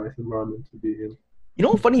a nice environment to be in. You know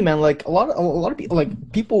what's funny, man? Like a lot of people,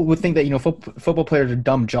 like people would think that football players are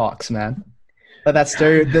dumb jocks, man. Like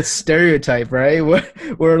that stereotype, right?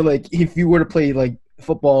 Where like if you were to play like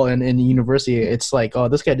football in university, it's like, oh,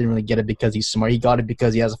 this guy didn't really get it because he's smart. He got it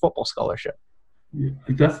because he has a football scholarship. Yeah,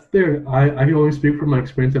 that's there. I can only speak from my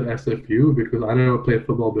experience at SFU because I never played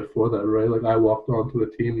football before that, right? Like I walked onto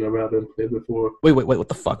the team, never had been played before. Wait, what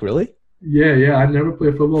the fuck, really? Yeah, yeah, I never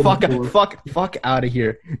played football before. Fuck out of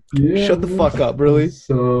here. Yeah, Shut the man. fuck up, really?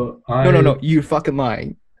 So No, you fucking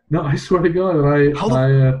lying. no, I swear to God, How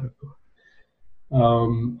the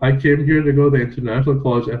I came here to go to the International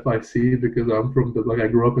College FIC because I'm from the like I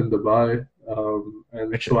grew up in Dubai,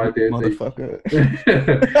 and rich so I did the.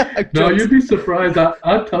 motherfucker? No, Jokes. you'd be surprised.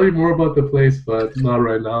 I'll tell you more about the place, but not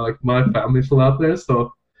right now. Like my family's still out there,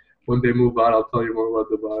 so when they move out, I'll tell you more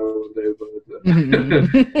about Dubai one day.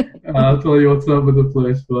 But I'll tell you what's up with the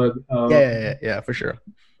place. But Yeah, for sure.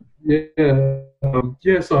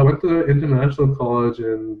 yeah. So I went to international college,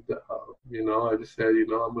 and I just said,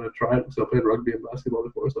 I'm gonna try it. So I played rugby and basketball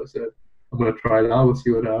before, so I said, I'm gonna try it out. We'll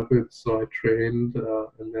see what happens. So I trained,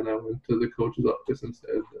 and then I went to the coach's office and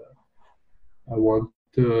said, I want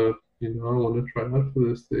to, I want to try out for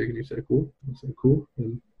this thing. And he said, cool. I said, cool.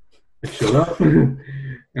 And I showed up, and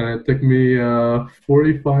it took me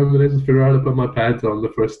 45 minutes to figure out how to put my pads on the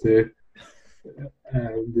first day.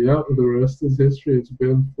 And yeah, the rest is history. It's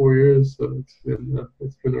been 4 years, so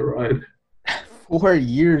it's been a ride. 4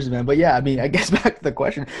 years, man. But yeah, I mean, I guess back to the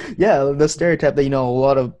question. Yeah, the stereotype that a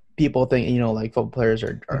lot of people think like football players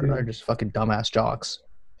are just fucking dumbass jocks.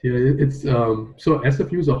 Yeah, it's so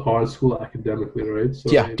SFU is a hard school academically, right?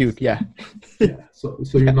 So Yeah, dude. Yeah. yeah. So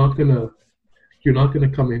you're not gonna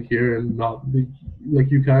come in here and not be like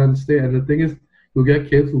you can stay. And the thing is, you'll get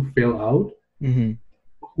kids who fail out Mm-hmm.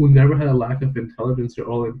 who never had a lack of intelligence. They're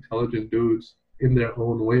all intelligent dudes in their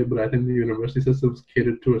own way. But I think the university system's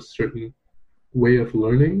catered to a certain way of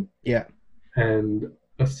learning Yeah. and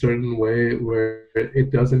a certain way where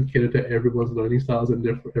it doesn't cater to everyone's learning styles and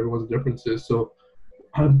everyone's differences. So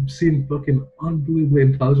I've seen fucking unbelievably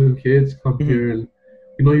intelligent kids come Mhm. here and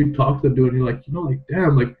you talk to the dude and you're like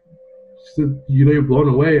damn, like you're blown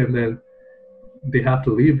away, and then they have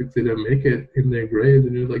to leave because they didn't make it in their grades,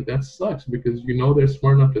 and you're like, that sucks because they're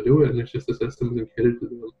smart enough to do it, and it's just the system isn't catered to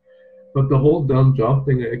them. But the whole dumb job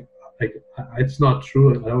thing, it's not true.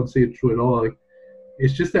 I don't see it true at all. Like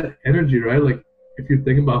it's just that energy, right? Like if you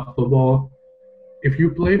think about football, if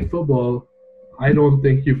you played football, I don't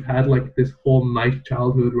think you've had like this whole nice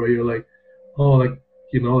childhood where you're like, oh, like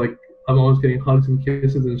I'm always getting hugs and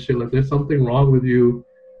kisses and shit. Like there's something wrong with you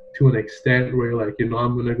to an extent where you're like,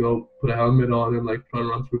 I'm gonna go put a helmet on and like try and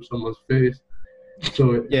run through someone's face.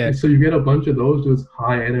 So Yeah. so you get a bunch of those dudes,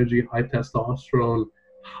 high energy, high testosterone,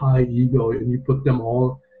 high ego, and you put them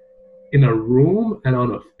all in a room and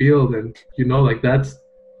on a field, and like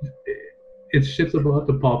it's shit's about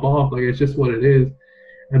to pop off. Like it's just what it is,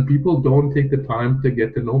 and people don't take the time to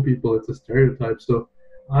get to know people. It's a stereotype. So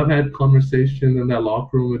I've had conversations in that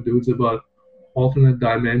locker room with dudes about alternate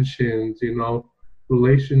dimensions,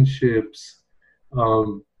 relationships,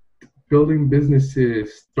 um, building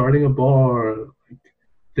businesses, starting a bar, like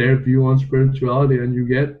their view on spirituality, and you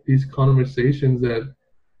get these conversations that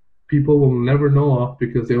people will never know of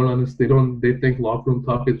because they don't understand. They think locker room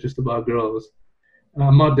talk is just about girls.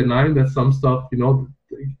 I'm not denying that some stuff,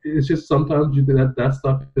 it's just sometimes that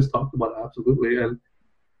stuff is talked about absolutely, and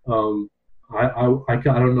um, I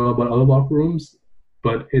don't know about other locker rooms,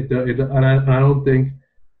 but and I don't think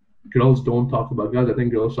girls don't talk about guys. I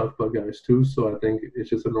think girls talk about guys too. So I think it's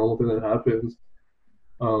just a normal thing that happens.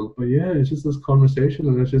 But yeah, it's just this conversation,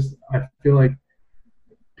 and it's just I feel like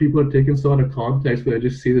people are taken so out of context where they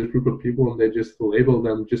just see this group of people and they just label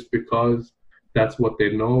them just because that's what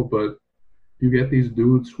they know. But you get these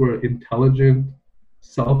dudes who are intelligent,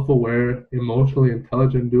 self-aware, emotionally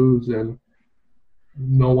intelligent dudes, and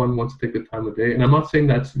no one wants to take the time of day. And I'm not saying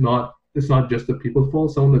it's not just the people's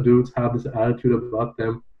fault. Some of the dudes have this attitude about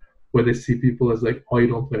them where they see people as like, oh, you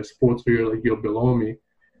don't play sports, or you're below me.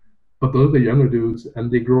 But those are the younger dudes, and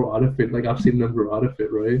they grow out of it. Like I've seen them grow out of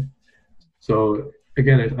it, right? So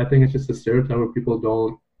again, I think it's just a stereotype where people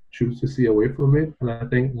don't choose to see away from it. And I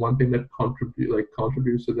think one thing that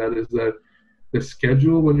contributes to that is that the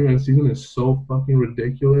schedule when you're in season is so fucking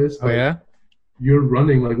ridiculous. Oh yeah. You're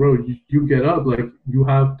running like, bro, you get up, like you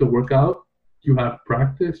have to work out, you have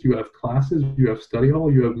practice, you have classes, you have study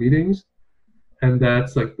hall, you have meetings, and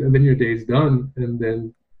that's like, and then your day's done, and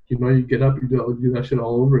then you get up, you do that shit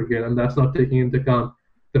all over again, and that's not taking into account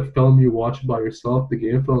the film you watch by yourself, the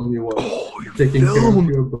game film you watch, taking care of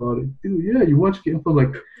your body. Dude, yeah, you watch game film,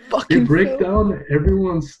 like they break down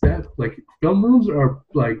everyone's step. Like film rooms are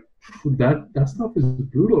like that stuff is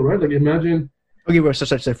brutal, right? Like imagine. Okay, bro.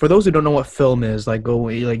 So for those who don't know what film is, like,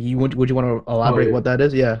 would you want to elaborate what that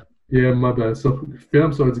is? Yeah. Yeah, my bad. So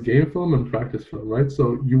film, so it's game film and practice film, right?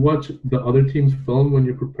 So you watch the other team's film when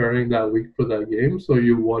you're preparing that week for that game. So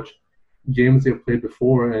you watch games they've played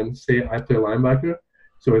before, and say I play linebacker,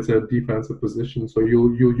 so it's a defensive position. So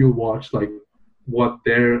you'll watch like what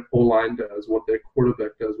their O line does, what their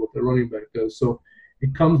quarterback does, what their running back does. So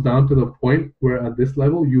it comes down to the point where at this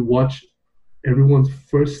level you watch everyone's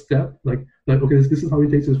first step, like okay, this is how he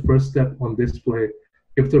takes his first step on this play.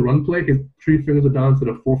 If it's a run play, his three fingers are down instead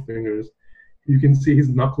of four fingers. You can see his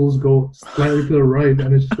knuckles go slightly to the right,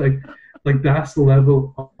 and it's just like that's the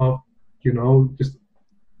level of just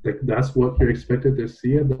like that's what you're expected to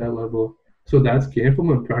see at that level. So that's game film,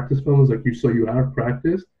 and practice film is like you have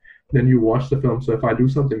practice, then you watch the film. So if I do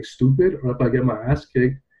something stupid or if I get my ass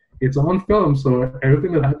kicked, it's on film. So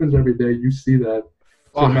everything that happens every day, you see that.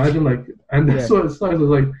 So Fuck. imagine and that's Yeah. what it sucks. It's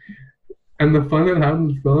like, and the fun that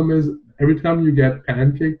happens in film is every time you get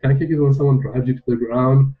pancake is when someone drives you to the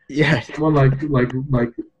ground, or Yeah. someone like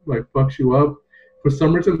fucks you up. For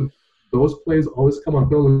some reason, those plays always come on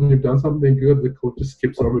film. When you've done something good, the coach just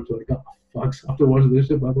skips over to like, oh fuck, I have to watch this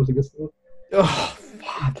shit, but I watch the good stuff. Oh,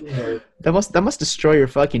 fuck. Yeah. That must destroy your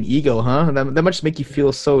fucking ego, huh? That must make you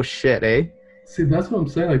feel so shit, eh? See, that's what I'm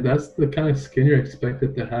saying. Like, that's the kind of skin you're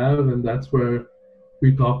expected to have, and that's where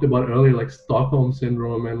we talked about earlier, like Stockholm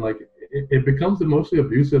syndrome, and like it becomes emotionally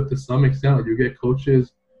abusive to some extent. Like, you get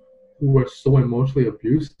coaches who are so emotionally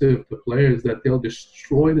abusive to players that they'll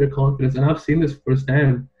destroy their confidence, and I've seen this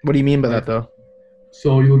firsthand. What do you mean by Like, that, though?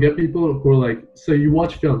 so you'll get people who are like, so you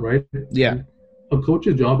watch film, right? Yeah. And a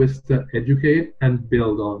coach's job is to educate and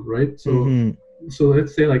build on, right? So Mm-hmm. so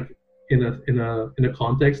let's say like in a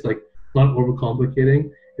context, like not overcomplicating,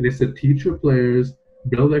 it is to teach your players,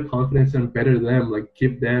 build their confidence and better them, like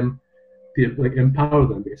give them like empower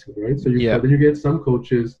them basically, right? So Yeah. but then you get some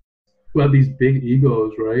coaches who have these big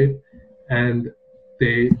egos, right? And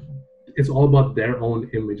they it's all about their own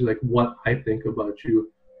image, like what I think about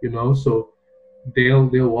you. So they'll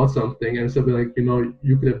watch something and so be like,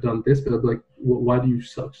 you could have done this, but they'll be like, why do you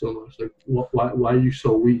suck so much? Like, why are you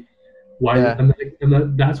so weak? Why? Yeah.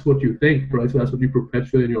 That's what you think, right? So that's what you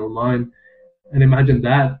perpetuate in your mind. And imagine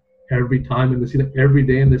that every time in the season, every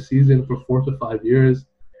day in the season for 4 to 5 years,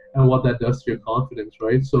 and what that does to your confidence,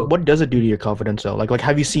 right? So What does it do to your confidence, though? Like,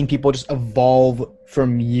 have you seen people just evolve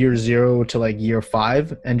from year zero to like year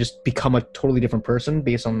five and just become a totally different person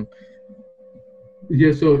based on?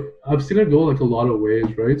 yeah, so I've seen it go like a lot of ways,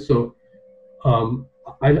 right? So um,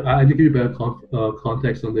 I to give you better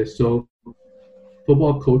context on this. So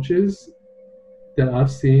football coaches that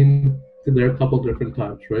I've seen, there are a couple different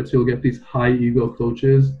types, right? So you'll get these high ego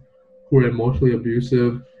coaches who are emotionally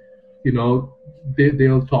abusive.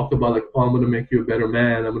 They'll talk about like, oh, I'm gonna make you a better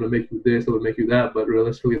man, I'm gonna make you this, I'm gonna make you that, but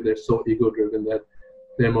realistically they're so ego driven that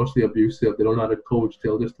they're emotionally abusive. They don't know how to coach,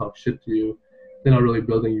 they'll just talk shit to you. They're not really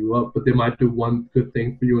building you up, but they might do one good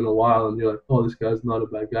thing for you in a while and you're like, oh, this guy's not a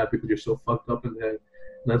bad guy because you're so fucked up in the head.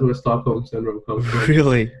 And that's where Stockholm syndrome comes from.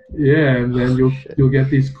 Really? Yeah, and then Oh, you'll shit. you'll get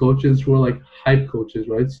these coaches who are like hype coaches,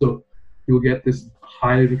 right? So you'll get this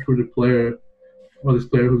highly recruited player or this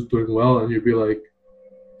player who's doing well, and you'll be like,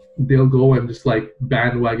 they'll go and just like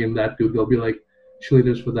bandwagon that dude. They'll be like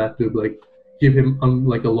cheerleaders for that dude, like give him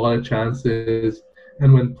like a lot of chances.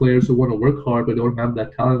 And when players who want to work hard but don't have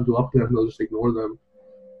that talent go up to them, they'll just ignore them.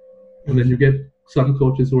 And then you get some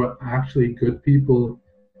coaches who are actually good people,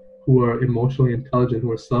 who are emotionally intelligent,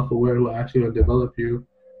 who are self-aware, who are actually going to develop you,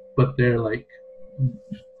 but they're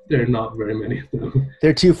not very many of them.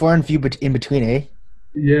 They're too far and few in between, eh?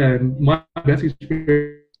 Yeah, and my best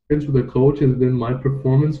experience with a coach has been my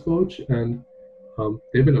performance coach, and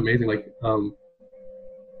they've been amazing. Like,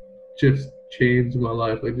 just changed my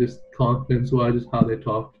life. Like, just confidence-wise, just how they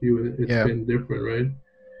talk to you, it's Yeah. been different, right?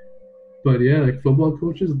 But yeah, like football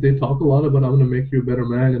coaches, they talk a lot about I'm gonna make you a better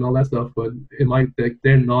man and all that stuff. But it might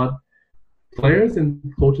they're not. Players and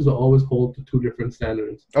coaches are always hold to two different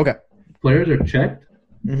standards. Okay. Players are checked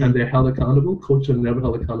Hmm. and they're held accountable. Coaches are never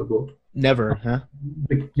held accountable. Never, huh?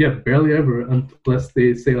 Like, yeah, barely ever, unless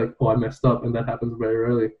they say like, "Oh, I messed up," and that happens very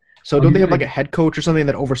rarely. So I'll don't give they you have like an a head coach or something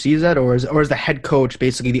that oversees that, or is the head coach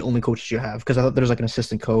basically the only coach you have? Because I thought there's like an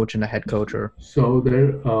assistant coach and a head coach, or So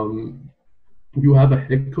there, you have a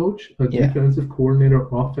head coach, a yeah, defensive coordinator,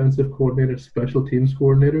 offensive coordinator, special teams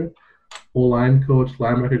coordinator, O-line coach,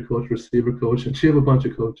 linebacker coach, receiver coach, and you have a bunch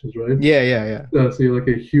of coaches, right? yeah, yeah, yeah. So you're like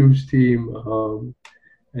a huge team,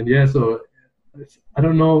 and yeah, so I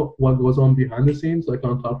don't know what goes on behind the scenes. Like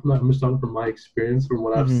on top of that, I'm just talking from my experience, from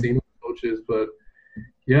what I've Hmm. seen with coaches, but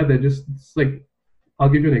yeah, it's like I'll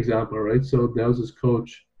give you an example, right? So there was this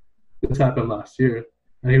coach. This happened last year,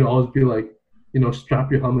 and he'd always be like, strap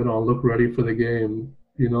your helmet on, look ready for the game.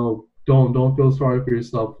 don't feel sorry for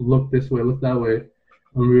yourself. Look this way, look that way.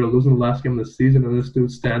 And we were losing the last game of the season, and this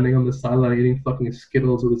dude standing on the sideline eating fucking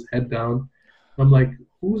Skittles with his head down. I'm like,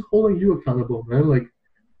 who's holding you accountable, man? Like,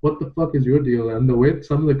 what the fuck is your deal? And the way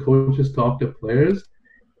some of the coaches talk to players,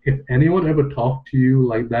 if anyone ever talked to you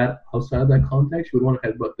like that outside that context, you would want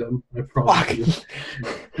to headbutt them. I promise Fuck. you.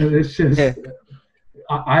 And it's just, Yeah.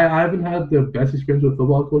 I haven't had the best experience with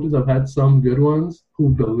football coaches. I've had some good ones who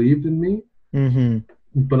believed in me, Mm-hmm.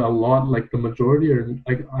 but a lot, like the majority, are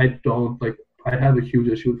like I don't like. I have a huge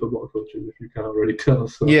issue with football coaches, if you can already tell.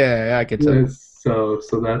 So Yeah, I can tell. yeah, so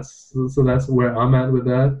that's where I'm at with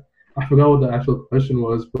that. I forgot what the actual question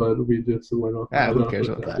was, but we just went off. I Who went off cares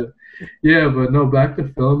on a about that? tangent. Yeah, but no, back to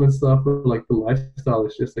film and stuff. Like the lifestyle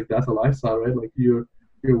is just like that's a lifestyle, right? Like you're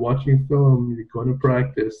watching film, you're going to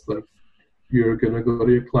practice, like you're gonna go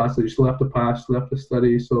to your classes. You still have to pass, still have to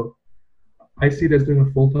study. So I see it as doing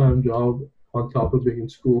a full-time job on top of being in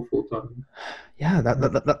school full-time. Yeah,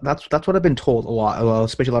 that's what I've been told a lot. Well,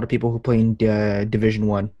 especially a lot of people who play in Division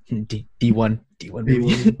One, D1 You baby,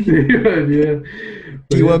 want yeah,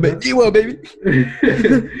 but yeah, D1 baby,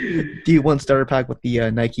 that, D1 starter pack with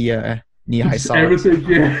the Nike knee-high just socks, everything,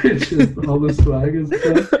 yeah, it's just all the swag and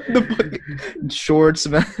stuff. the fucking shorts,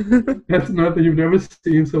 man. That's nothing you've never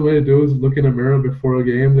seen somebody do is look in a mirror before a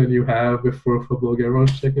game than you have before a football game.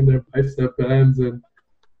 Everyone's checking their bicep bands and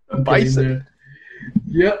getting Bicep. their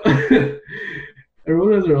yeah.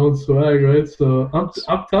 Everyone has their own swag, right? So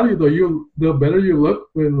I'm telling you though, the better you look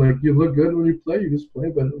when like you look good when you play, you just play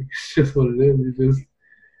better. Like, it's just what it is. You just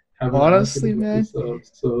have an Honestly, confidence with man, yourself.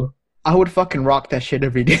 So I would fucking rock that shit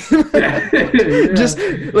every day. yeah. Just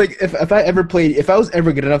like if I ever played, if I was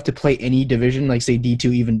ever good enough to play any division, like say D2,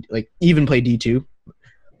 even play D2,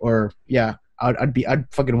 or yeah, I'd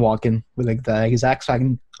fucking walk in with like the exact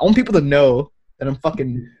fucking. I want people to know that I'm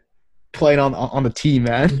fucking playing on the team,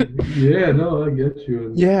 man. Yeah, no, I get you.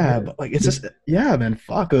 And, Yeah, but like it's just yeah, man,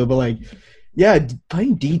 fuck it. But like, yeah,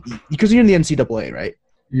 playing D because you're in the NCAA, right?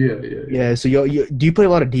 yeah. Yeah, so you do you play a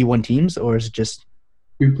lot of D1 teams, or is it just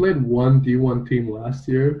We played one D1 team last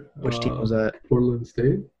year, which team was that? Portland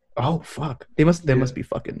State. Oh fuck, they Yeah. must be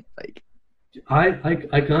fucking like. I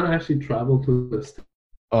can't actually travel to the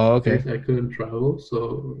Oh okay. States. I couldn't travel,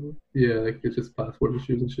 so yeah, like it's just passport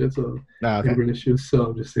issues and shit. So Ah, okay. immigrant issues. So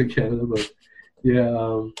I'm just in Canada, but yeah,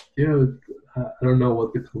 I don't know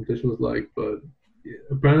what the competition was like, but yeah,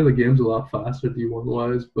 apparently the game's a lot faster D1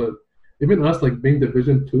 wise. But even us, like being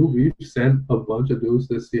Division 2, we've sent a bunch of dudes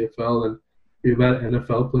to the CFL, and we've had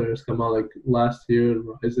NFL players come out. Like last year,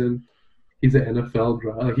 Ryzen, he's an NFL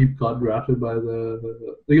draft. Like he got drafted by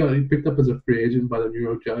he picked up as a free agent by the New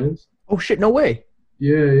York Giants. Oh shit, no way.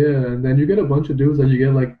 Yeah, and then you get a bunch of dudes that you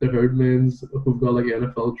get like the Herdmans who've got like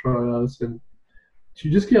NFL tryouts, and you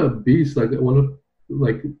just get a beast. Like one of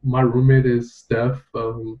like my roommate is Steph,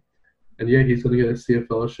 and yeah, he's gonna get a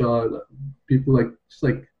CFL shot. People like just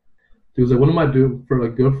like he was like one of my dude for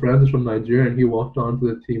like good friends is from Nigeria, and he walked onto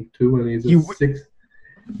the team too, and he's a You six.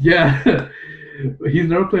 Yeah, he's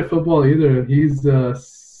never played football either, and he's a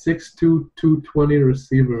 6'2", 220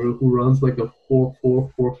 receiver who runs like a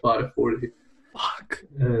 4.4, 4.5 40. fuck.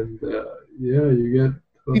 And yeah, you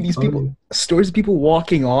get Dude, these people stories of people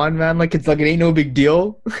walking on, man, like it's like it ain't no big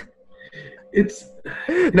deal. it's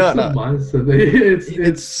No, a no. mindset.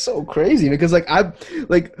 It's so crazy because like I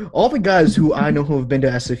like all the guys who I know who have been to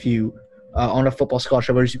SFU on a football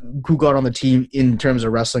scholarship or who got on the team in terms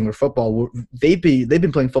of wrestling or football, they've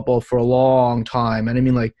been playing football for a long time, and I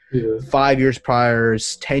mean like yeah, 5 years prior,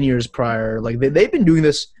 10 years prior, like they've been doing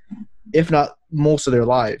this, if not most of their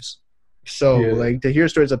lives. So Yeah. like to hear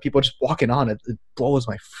stories of people just walking on it, it blows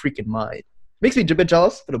my freaking mind. Makes me a bit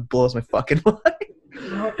jealous, but it blows my fucking mind.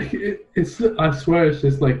 it's I swear it's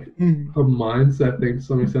just like a mindset thing to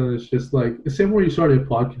some extent. It's just like the same way you started a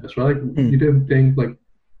podcast, right? Like you didn't think like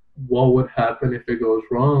what would happen if it goes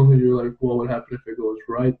wrong, and you're like, what would happen if it goes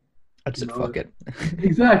right? I just said No. fuck it.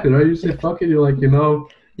 Exactly, right? You say fuck it, you're like,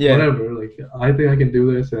 Yeah. whatever. Like I think I can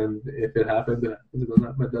do this, and if it happens, it happens. If it doesn't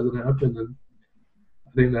happen, it doesn't happen. And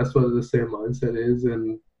I think that's what the same mindset is,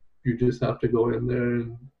 and you just have to go in there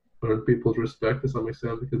and earn people's respect to some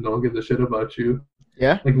extent because no one gives a shit about you.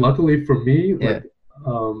 Yeah. Like luckily for me, Yeah. like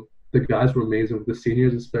the guys were amazing. The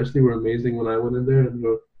seniors especially were amazing when I went in there, and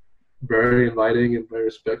were very inviting and very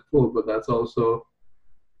respectful. But that's also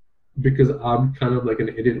because I'm kind of like an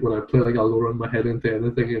idiot when I play. Like I'll go run my head into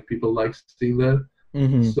anything, and people like seeing that.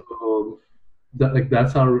 Mm-hmm. So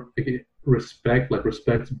that's how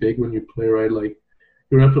respect's big when you play, right? Like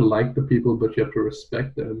you don't have to like the people, but you have to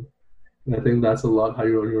respect them. And I think that's a lot how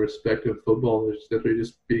you earn your respect in football. Is that you're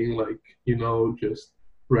just being like, just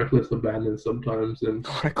reckless abandon sometimes,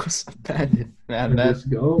 Reckless abandon, man. and just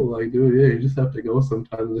go. Like, dude, yeah, you just have to go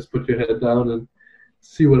sometimes. Just put your head down and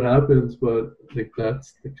see what happens. But like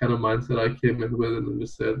that's the kind of mindset I came in with, and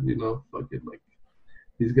just said, fuck it, like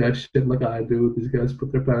these guys shit like I do. These guys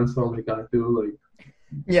put their pants on like I do. Like,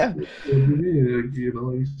 Yeah, what do you mean?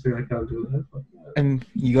 Like, you say I can't do that? Fuck that. and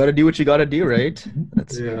you got to do what you got to do, right?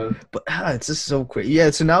 Yeah. But it's just so crazy. Yeah,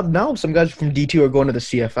 so now some guys from D2 are going to the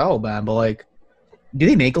CFL, man. But like, do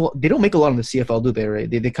they make a lot? They don't make a lot in the CFL, do they? Right?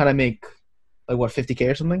 They kind of make like what,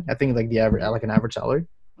 50K or something? I think like the average, like an average salary.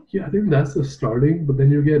 Yeah, I think that's the starting, but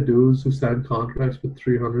then you get dudes who sign contracts with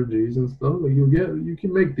 300 G's and stuff. Like you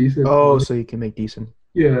can make decent Oh, money. so you can make decent.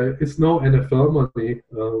 Yeah, it's no NFL money,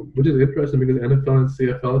 which is interesting because NFL and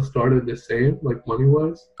CFL started the same, like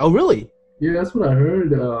money-wise. Oh, really? Yeah, that's what I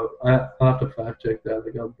heard. I'll have to fact check that.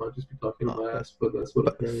 Like I might just be talking to my ass, but that's what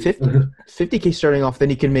I heard. 50K starting off, then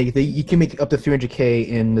you can make up to 300K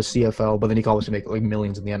in the CFL, but then you can obviously make like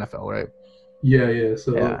millions in the NFL, right? Yeah.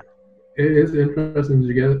 So Yeah. it is interesting.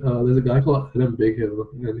 You get there's a guy called Adam Bighill,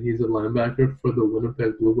 and he's a linebacker for the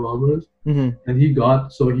Winnipeg Blue Bombers. Mm-hmm. And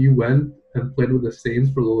he went and played with the Saints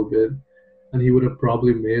for a little bit, and he would have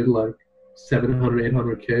probably made like 700,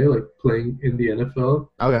 800K, like playing in the NFL.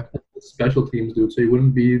 Okay. Special teams dude, so he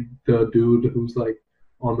wouldn't be the dude who's like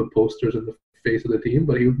on the posters and the face of the team,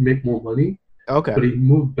 but he would make more money. Okay. But he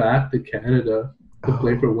moved back to Canada to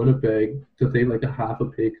play for Winnipeg to take like a half a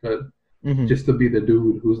pay cut just to be the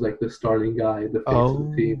dude who's like the starting guy, the face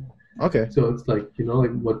of the team. Okay. So it's like,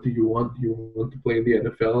 like what do you want? Do you want to play in the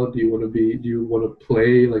NFL? Do you want to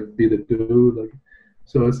play, like be the dude? Like,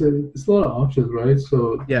 so it's a lot of options, right?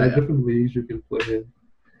 So there are different leagues you can play in.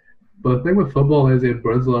 But the thing with football is it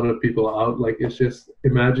burns a lot of people out. Like, it's just,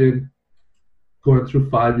 imagine going through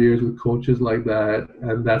 5 years with coaches like that,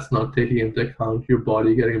 and that's not taking into account your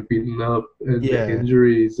body getting beaten up and the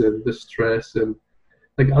injuries and the stress. And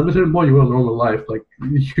like, at a certain point, you want a normal life. Like,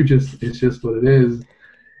 it's just what it is.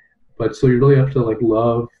 But so you really have to like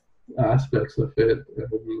love aspects of it and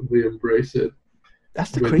really embrace it.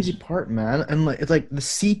 That's the crazy part, man. And like, it's like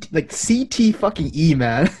the CT fucking E,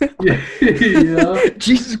 man. Yeah.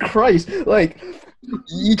 Jesus Christ. Like,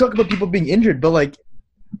 you talk about people being injured, but like,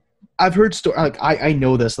 I've heard like I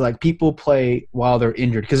know this. Like, people play while they're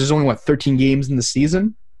injured because there's only 13 games in the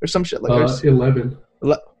season or some shit like 11.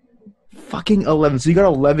 Fucking 11. So you got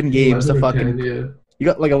 11 games 11 to fucking. 10, yeah. You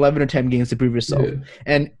got like 11 or 10 games to prove yourself,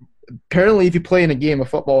 and apparently, if you play in a game of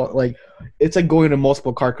football, like it's like going to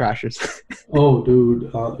multiple car crashes. Oh, dude,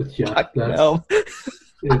 yeah,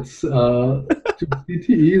 it's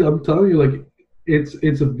CTE. I'm telling you, like it's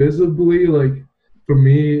visibly like for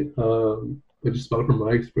me. I just spoke from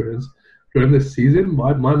my experience during this season.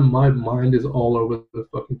 My mind is all over the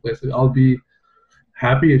fucking place. Like, I'll be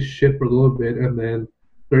happy as shit for a little bit, and then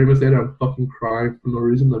 30 minutes later, I'm fucking crying for no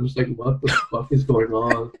reason. I'm just like, what the fuck is going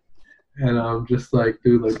on? And I'm just like,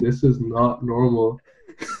 dude, like this is not normal.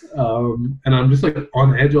 And I'm just like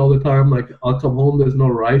on edge all the time. Like, I'll come home, there's no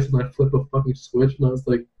rice, and I flip a fucking switch, and I was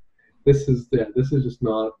like, this is just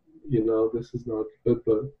not, this is not good.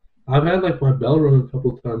 But I've had like my bell rung a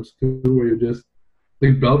couple times too, where you just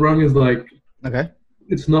like bell rung is like, okay,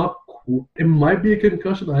 it's not cool. It might be a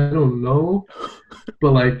concussion, I don't know,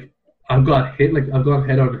 but like I've gone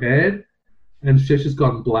head on head, and shit's just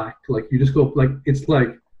gone black. Like, you just go like, it's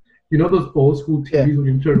like, those old school TVs when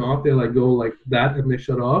you turn off, they like go like that and they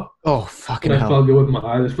shut off. Oh, fucking hell! I felt good with my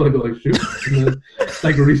eyes. I felt like go like shoot, and then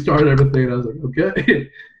like restart everything. And I was like, okay.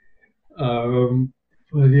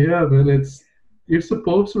 But yeah, man, you're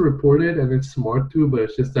supposed to report it, and it's smart too. But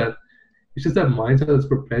it's just that mindset that's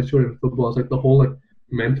perpetuated in football. It's like the whole like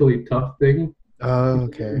mentally tough thing.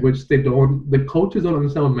 Okay. Which the coaches don't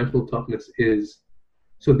understand what mental toughness is,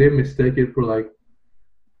 so they mistake it for like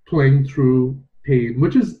playing through pain,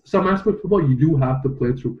 which is some aspect of football. You do have to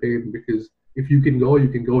play through pain because if you can go, you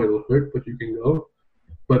can go. It'll hurt, but you can go.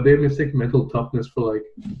 But they mistake mental toughness for like,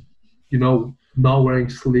 not wearing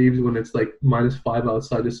sleeves when it's like -5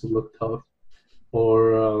 outside just to look tough,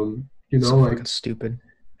 or so like fucking stupid.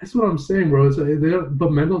 That's what I'm saying, bro.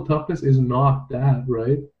 But mental toughness is not that,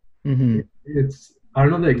 right? Mm-hmm. I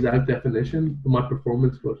don't know the exact definition. My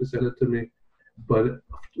performance coach sent it to me, but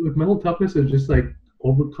mental toughness is just like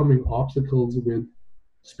overcoming obstacles with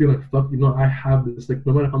just being like, fuck, I have this. Like,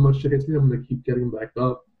 no matter how much shit hits me, I'm gonna keep getting back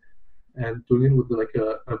up and doing it with like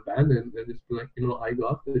a abandon and just be like, I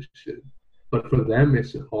got this shit. But for them,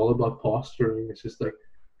 it's all about posturing. It's just like,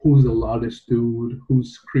 who's the loudest dude,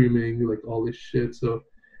 who's screaming, like all this shit. So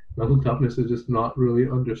mental toughness is just not really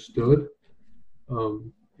understood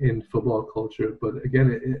in football culture. But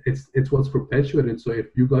again, it's what's perpetuated. So if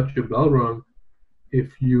you got your bell rung,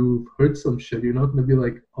 if you heard some shit, you're not gonna be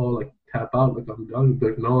like, oh, like tap out, like I'm done.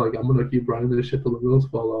 You're like, no, like I'm gonna keep running this shit till the wheels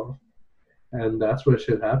fall off, and that's where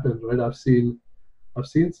shit happens, right? I've seen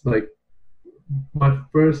like my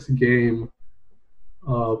first game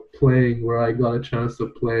playing where I got a chance to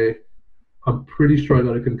play. I'm pretty sure I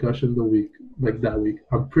got a concussion that week.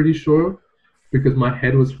 I'm pretty sure because my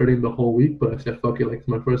head was hurting the whole week, but I said, fuck it, like it's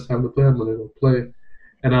my first time to play, I'm gonna go play.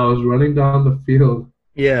 And I was running down the field,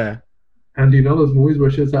 Yeah. and you know those movies where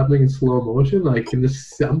shit's happening in slow motion? Like, can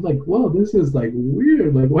just, I'm like, whoa, this is like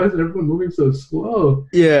weird. Like, why is everyone moving so slow?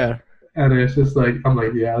 Yeah. And it's just like, I'm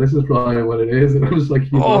like, yeah, this is probably what it is. And I'm just like,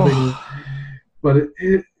 keep running. Oh. But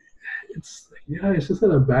it's, yeah, it's just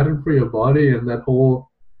that a pattern for your body and that whole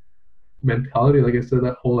mentality, like I said,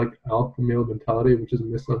 that whole like alpha male mentality, which is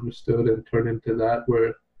misunderstood and turned into that,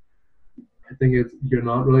 where I think it's you're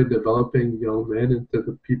not really developing young men into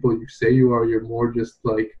the people you say you are. You're more just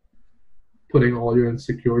like putting all your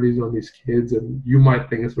insecurities on these kids, and you might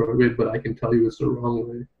think it's the right way, but I can tell you it's the wrong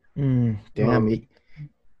way. Damn. I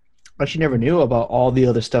actually never knew about all the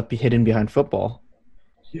other stuff hidden behind football.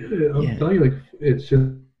 Yeah, I'm Yeah. telling you, like it's just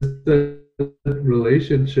that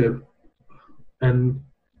relationship, and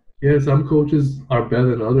yeah, some coaches are better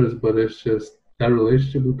than others, but it's just that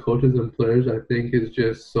relationship with coaches and players, I think, is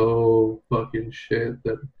just so fucking shit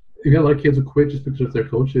that you got a lot of kids who quit just because they're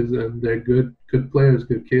coaches and they're good players,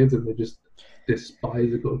 good kids, and they just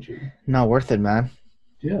despise the coaches. Not worth it, man.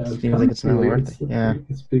 Yeah, I'm Seems like telling it's you, not like worth it. Yeah.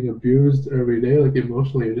 it's being abused every day, like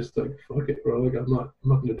emotionally. You're just like, fuck it, bro. Like I'm not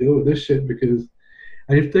gonna deal with this shit because,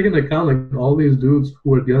 and you've taken into account like all these dudes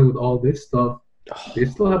who are dealing with all this stuff. They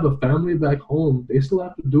still have a family back home. They still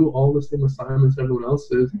have to do all the same assignments everyone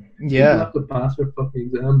else is. They still Yeah. have to pass their fucking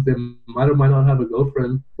exams. They might or might not have a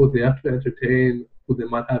girlfriend who they have to entertain, who they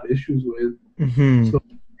might have issues with. Hmm. So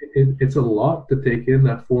it's a lot to take in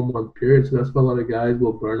that 4 month period. So that's why a lot of guys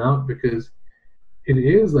will burn out because it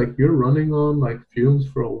is like you're running on like fumes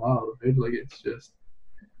for a while, right? Like it's just,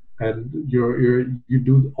 and you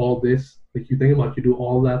do all this, like you think about you do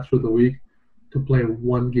all that through the week to play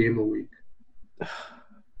one game a week,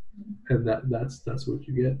 and that's what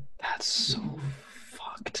you get. That's so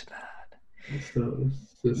fucked, man. So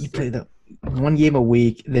it's You just play the one game a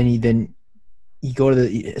week, then you go to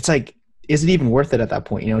the. It's like, is it even worth it at that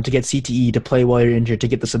point? You know, to get CTE, to play while you're injured, to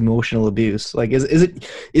get this emotional abuse. Like, is it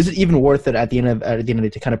even worth it at the end of the day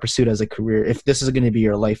to kind of pursue it as a career if this is going to be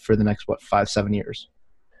your life for the next 5-7 years,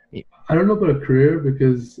 I don't know about a career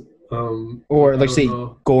because or I like don't say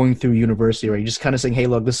know. going through university, where you're just kind of saying, hey,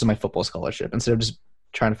 look, this is my football scholarship, instead of just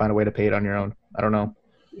trying to find a way to pay it on your own. I don't know.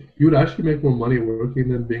 You would actually make more money working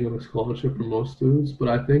than being on a scholarship for most students, but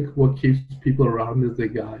I think what keeps people around is the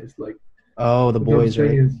guys. Like Oh, the what I'm boys, saying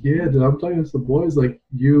right? is, yeah, dude, I'm talking to the boys. Like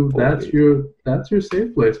you, Boys. that's your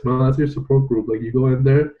safe place, man. That's your support group. Like you go in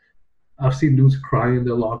there. I've seen dudes cry in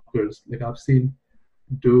their lockers. Like I've seen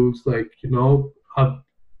dudes like I've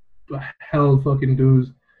held fucking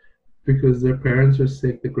dudes because their parents are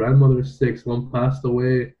sick, the grandmother is sick, someone passed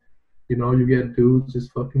away. You get dudes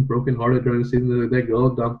just fucking broken hearted during the season. Their girl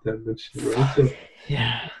dumped them and shit, right? So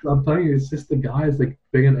Yeah. I'm telling you, it's just the guys like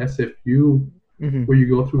being an SFU Hmm. where you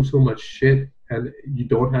go through so much shit and you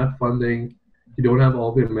don't have funding, you don't have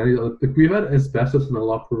all the amenities. Like we've had asbestos in the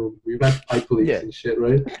locker room, we've had pipe leaks Yeah. and shit,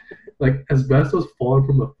 right? Like asbestos falling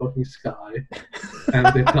from the fucking sky, and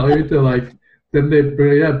they tell you to like. Then they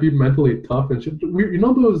bring be mentally tough and shit.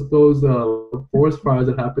 Those forest fires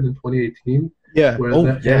that happened in 2018, Yeah. where Oh,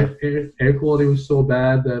 the yeah. air quality was so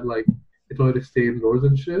bad that like they told you to stay indoors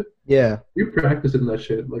and shit. Yeah. We practiced in that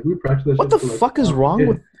shit. Like we practiced that What shit the for like fuck is wrong yeah.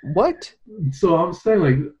 with what? So I'm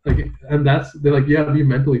saying and that's they're like yeah, be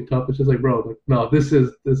mentally tough. It's just like bro, like no, this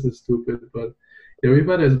is stupid. But yeah, we've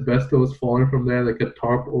had asbestos falling from there, like a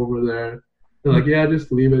tarp over there. They're like yeah,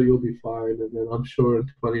 just leave it, you'll be fine. And then I'm sure in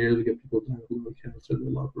 20 years we get people dying of cancer in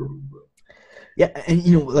the locker room. But Yeah, and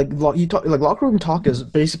you talk like locker room talk is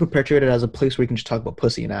basically portrayed as a place where you can just talk about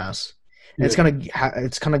pussy and ass. And yeah,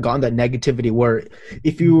 it's kind of gone that negativity where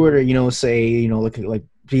if you were to say like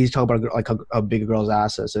please talk about like how big a girl's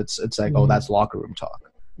ass is, it's like oh, that's locker room talk.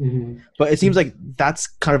 mm-hmm. But it seems like that's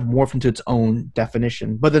kind of morphed into its own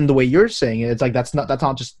definition. But then the way you're saying it, it's like that's not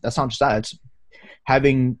just that. It's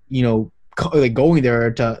having like going there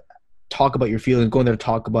to talk about your feelings, going there to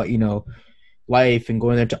talk about life, and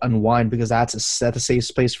going there to unwind, because that's a safe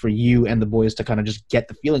space for you and the boys to kind of just get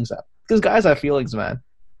the feelings out. Because guys have feelings, man.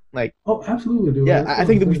 Like, Oh, absolutely, dude. yeah, That's I what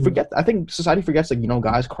think I'm that we saying. forget. I think society forgets, like,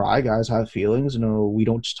 guys cry, guys have feelings. We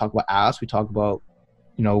don't just talk about ass. We talk about,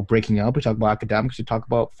 breaking up. We talk about academics. We talk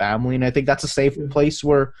about family. And I think that's a safe Yeah. place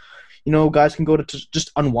where, guys can go to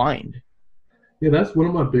just unwind. Yeah, that's one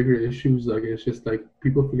of my bigger issues. Like, it's just like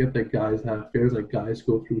people forget that guys have fears. Like, guys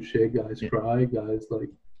go through shit, guys Yeah. cry, guys like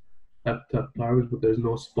have tough times, but there's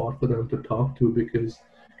no spot for them to talk to because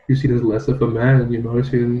you see as less of a man. You know, you're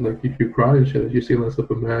seeing like if you cry and shit, you see less of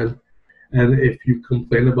a man. And if you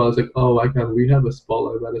complain about it's like, oh, why can't we have a spot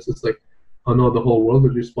like that? It's just like, oh no, the whole world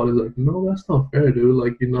would your spot is like, no, that's not fair, dude.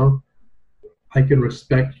 Like, I can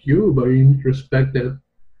respect you, but you need to respect that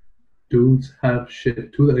dudes have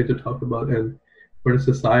shit too that they need to talk about. And we're in a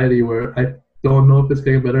society where I don't know if it's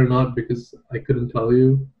getting better or not because I couldn't tell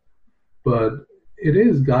you, but it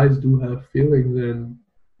is. Guys do have feelings, and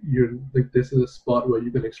you're like, this is a spot where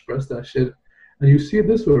you can express that shit. And you see it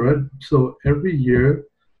this way, right? So every year,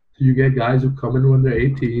 you get guys who come in when they're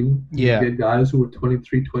 18. You Yeah. get guys who are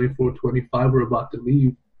 23, 24, 25 are about to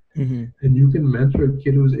leave. Hmm. And you can mentor a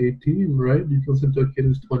kid who's 18, right? You can listen to a kid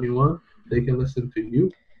who's 21. They can listen to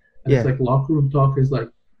you. And it's Yeah. like locker room talk is like,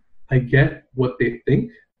 I get what they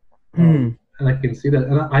think, Mm. and I can see that.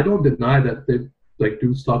 And I don't deny that they like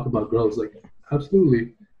dudes talk about girls, like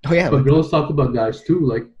absolutely. Oh yeah, But like girls talk about guys too.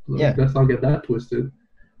 Like yeah, let's not get that twisted.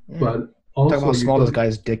 yeah. But Talk about how also you small this don't.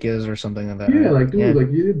 guy's dick is or something like that, Yeah, right? like dude, Yeah.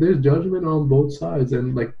 like there's judgment on both sides,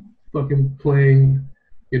 and like fucking playing,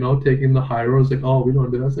 taking the high roads. Like, oh, we don't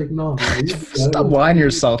do that. It's like, no, yeah, you do that. Stop lying to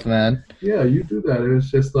yourself, man. Yeah, you do that, and it's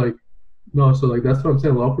just like, no. So like that's what I'm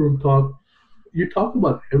saying. Locker room talk. You talk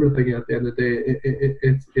about everything at the end of the day.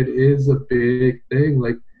 It is a big thing.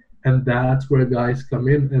 Like, and that's where guys come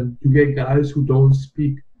in, and you get guys who don't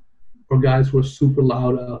speak, or guys who are super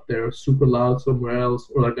loud out there, or super loud somewhere else,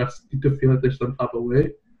 or like us need to feel like there's some type of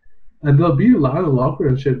way, and they'll be loud in the locker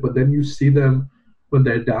and shit. But then you see them when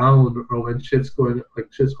they're down or when shit's going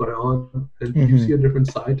on, and you Hmm. see a different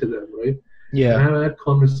side to them, right? And Yeah. I've had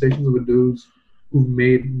conversations with dudes who've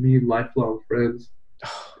made me lifelong friends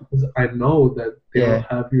because I know that they'll Yeah.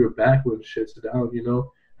 have your back when shit's down.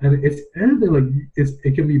 And it's anything like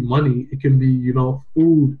it can be money, it can be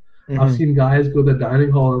food. I've Hmm. seen guys go to the dining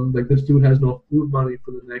hall and like this dude has no food money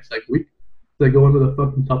for the next like week. They go into the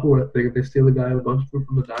fucking Tupperware thing and they steal the guy a bunch of food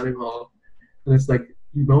from the dining hall, and it's like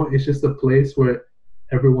it's just a place where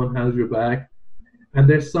everyone has your back. And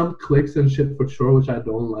there's some clicks and shit for sure which I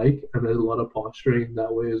don't like, and there's a lot of posturing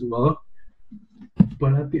that way as well.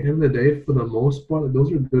 But at the end of the day, for the most part,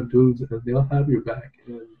 those are good dudes, and they'll have your back,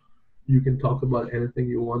 and you can talk about anything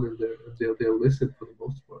you want in there, and they'll listen for the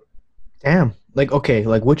most part. Damn. Like, okay,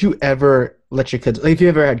 like, would you ever let your kids, like, if you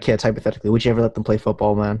ever had kids, hypothetically, would you ever let them play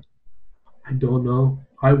football, man? I don't know.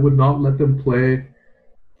 I would not let them play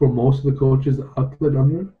for most of the coaches I've played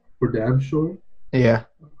under, for damn sure. Yeah.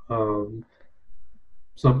 Um,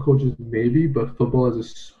 some coaches maybe, but football as a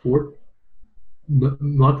sport,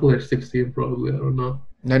 not till they're 16 probably. I don't know.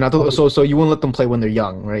 No, not the, Probably so you wouldn't let them play when they're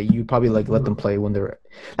young, right? You probably like let them no. play when they're.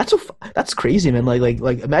 That's crazy, man. Like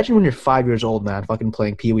imagine when you're 5 years old, man, fucking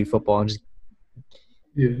playing pee wee football and just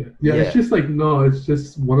Yeah, yeah. It's yeah, just like no. It's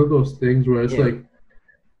just one of those things where it's yeah, like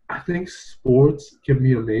I think sports can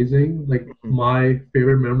be amazing. Like mhm. my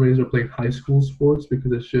favorite memories are playing high school sports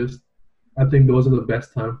because it's just I think those are the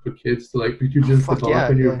best time for kids to like you Oh, just fuck develop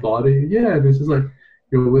yeah, in your yeah, body. Yeah, and it's just like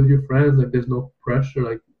you're with your friends. Like there's no pressure.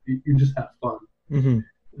 Like you just have fun. hmm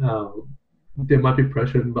There might be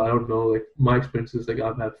pressure, but I don't know. Like my experience is like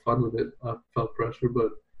I've had fun with it. I've felt pressure, but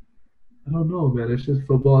I don't know, man. It's just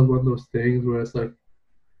football is one of those things where it's like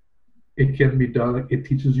it can be done. Like it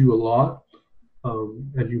teaches you a lot,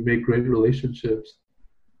 and you make great relationships.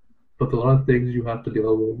 But a lot of things you have to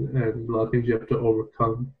deal with, and a lot of things you have to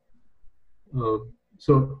overcome.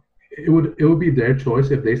 So it would be their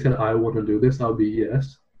choice if they said I want to do this. I'll be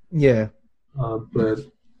yes. yeah, But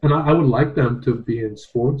and I would like them to be in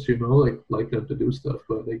sports, like them to do stuff.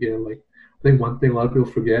 But again, like I think one thing a lot of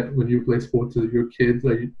people forget when you play sports is your kids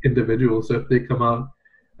are individuals. So if they come out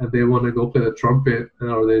and they want to go play the trumpet,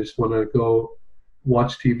 or they just want to go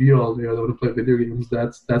watch TV all day, or they want to play video games,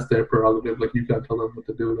 that's their prerogative. Like you can't tell them what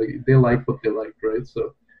to do. Like they like what they like, right?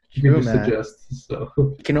 So you can true, just man. suggest. So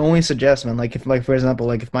You can only suggest, man. Like if, like for example,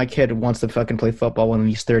 like if my kid wants to fucking play football when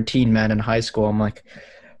he's 13, man, in high school, I'm like,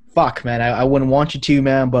 fuck, man, I wouldn't want you to,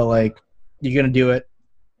 man, but like you're gonna do it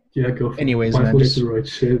yeah, go for it. anyways, Might as man. well get the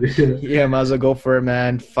Just right shit. yeah, might as well go for it,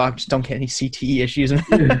 man. Fuck, just don't get any CTE issues, man.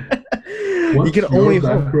 Yeah. Yeah. You can What's your only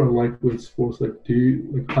hope. background like with sports? Like,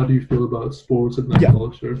 how do you feel about sports and that Yeah,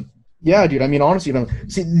 culture? yeah, dude. I mean, honestly,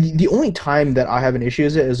 see, the only time that I have an issue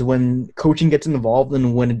is when coaching gets involved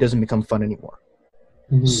and when it doesn't become fun anymore.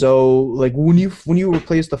 Hmm. So, like when you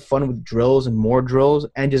replace the fun with drills and more drills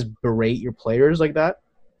and just berate your players like that,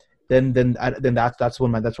 then that's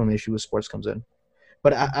when the issue with sports comes in.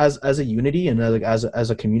 But as a unity and like as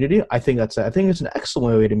a community, I think it's an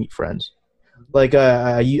excellent way to meet friends. Like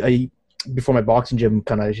I before my boxing gym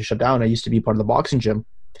kind of shut down, I used to be part of the boxing gym,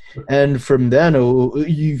 and from then,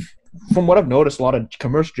 from what I've noticed, a lot of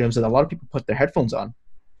commercial gyms that a lot of people put their headphones on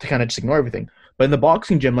to kind of just ignore everything. But in the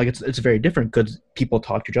boxing gym, like it's very different because people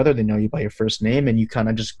talk to each other. They know you by your first name, and you kind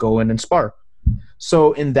of just go in and spar.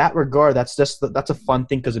 So in that regard, that's a fun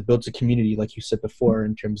thing because it builds a community, like you said before,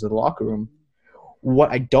 in terms of the locker room.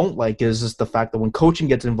 What I don't like is just the fact that when coaching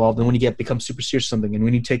gets involved and when you become super serious or something, and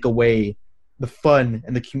when you take away the fun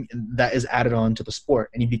and that is added on to the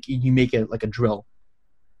sport, and you make it like a drill,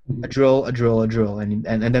 and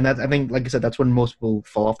then I think, like I said, that's when most people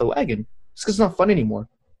fall off the wagon. It's because it's not fun anymore.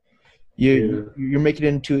 You're making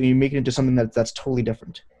it into something that's totally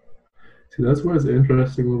different. See, that's where it's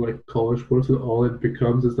interesting with like college sports. All it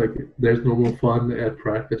becomes is like there's no more fun at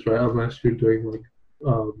practice, right? Unless you're doing like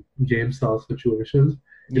game style situations,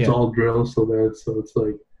 it's all drills. So it's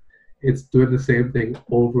like it's doing the same thing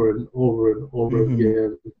over and over and over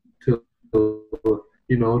again till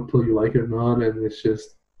until you like it or not, and it's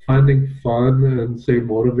just finding fun and staying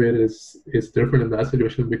motivated is different in that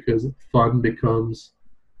situation because fun becomes.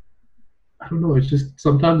 I don't know. It's just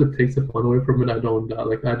sometimes it takes the fun away from it. I don't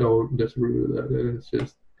disagree with that. It's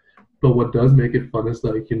just, but what does make it fun is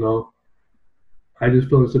like I just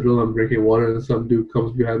feel it's a drill. I'm drinking water and some dude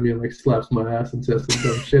comes behind me and like slaps my ass and says some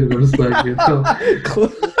dumb shit, and I'm just like so.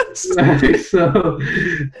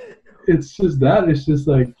 It's just that. It's just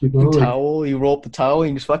like towel. You roll up the towel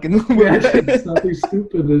and you just fucking. It's nothing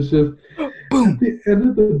stupid. It's just boom. At the end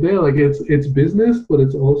of the day, like it's business, but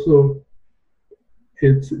it's also.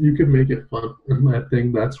 You can make it fun, and I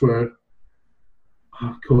think that's where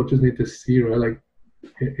coaches need to see, right? Like,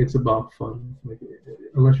 it's about fun. Like,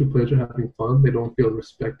 unless your players are having fun, they don't feel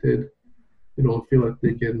respected. They don't feel like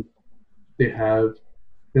they don't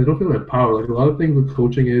feel empowered. Like a lot of things with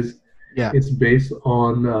coaching it's based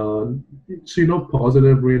on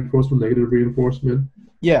positive reinforcement, negative reinforcement.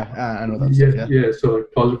 Yeah, I know that. Yeah. So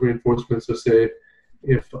like positive reinforcement. So say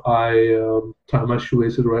if I tie my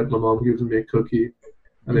shoelaces right, my mom gives me a cookie.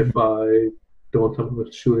 And if I don't tell them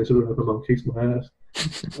what shoelaces are, my mom kicks my ass.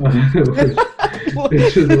 It's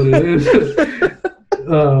just what it is.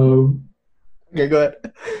 Okay, go ahead.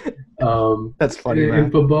 That's funny, man.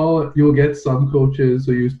 In football, you'll get some coaches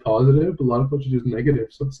who use positive, but a lot of coaches use negative.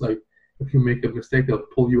 So it's like, if you make a mistake, they'll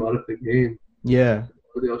pull you out of the game. Yeah.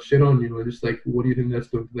 Or they'll shit on you and just like, what do you think that's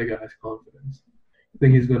doing to the guy's confidence? You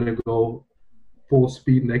think he's going to go full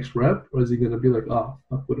speed next rep, or is he gonna be like, fuck,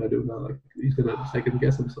 what do I do now? Like he's gonna second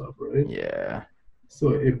guess himself, right? Yeah. So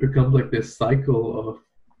it becomes like this cycle of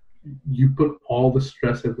you put all the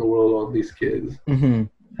stress in the world on these kids, and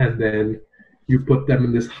then you put them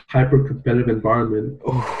in this hyper competitive environment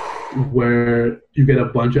where you get a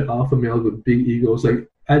bunch of alpha males with big egos. Like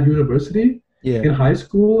at university, in high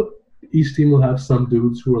school, each team will have some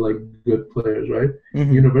dudes who are like good players, right?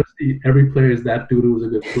 University, every player is that dude who was a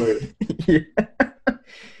good player.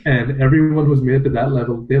 And everyone who's made it to that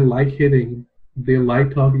level, they like hitting, they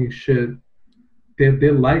like talking shit, they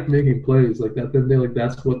like making plays like that. Then they like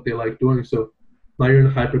that's what they like doing. So now you're in a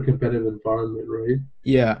hyper competitive environment, right?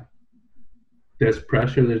 Yeah. There's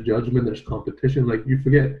pressure, there's judgment, there's competition. Like you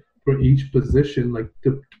forget for each position, like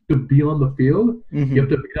to be on the field, you have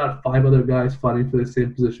to beat out 5 other guys fighting for the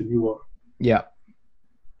same position you are. Yeah.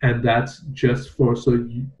 And that's just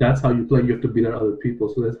that's how you play. You have to beat out other people.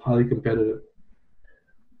 So that's highly competitive.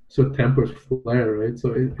 So tempers flare, right?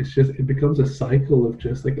 So it becomes a cycle of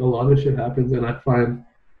just like a lot of shit happens. And I find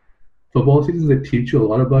football seasons, they teach you a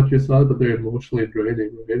lot about yourself, but they're emotionally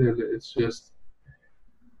draining, right? And it's just,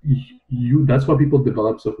 that's why people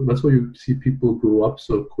develop so, that's why you see people grow up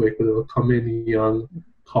so quick. They'll come in young,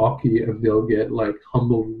 cocky, and they'll get like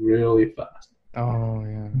humbled really fast. Oh,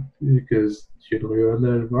 yeah. Because, you're in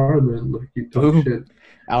that environment, like you talk shit.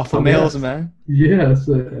 Alpha males, man. Yes,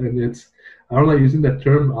 and it's, I don't like using that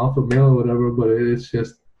term alpha male or whatever, but it's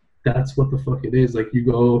just, that's what the fuck it is. Like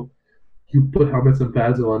you put helmets and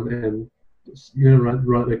pads on and you're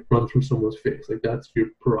gonna run through someone's face. Like that's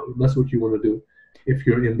your problem. That's what you want to do if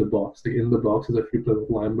you're in the box. Like in the box is if you play with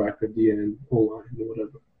linebacker, DN, O-line, or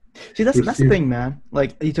whatever. See, that's the thing, man.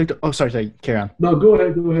 Like you took. Sorry, carry on. No, go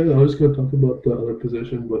ahead. I was gonna talk about the other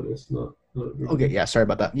position, but it's not okay, yeah, sorry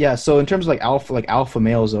about that. Yeah, so in terms of like alpha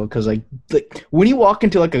males though, because like when you walk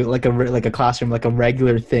into like a classroom, like a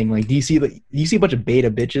regular thing, like do you see a bunch of beta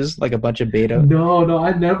bitches, like a bunch of beta? No,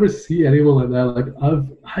 I never see anyone like that. Like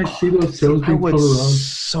I see those shows being thrown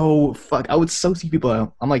around. I would so see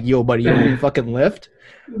people. I'm like, yo, buddy, you want to fucking lift?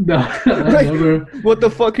 No, I never. What the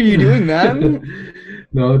fuck are you doing, man?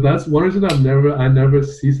 No, that's one reason I never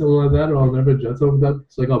see someone like that, or I'll never judge someone like that.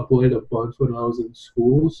 It's like I bullied a bunch when I was in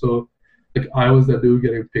school, so like I was that dude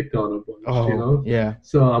getting picked on a bunch, you Oh, know. yeah.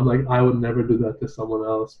 So I'm like, I would never do that to someone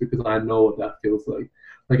else because I know what that feels like.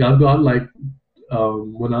 Like I've got like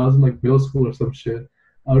when I was in like middle school or some shit,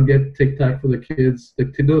 I would get Tic Tac for the kids,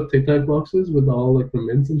 like Tic Tac boxes with all like the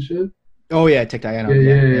mints and shit. Oh, yeah, TikTok. I know. Yeah,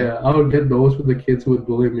 Yeah, yeah, yeah. yeah. I would get those for the kids who would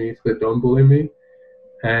bully me, so they don't bully me.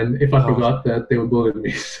 And if I Oh, forgot that, they would bully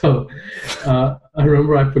me. So I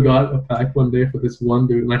remember I forgot a pack one day for this one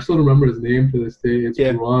dude, and I still remember his name to this day. It's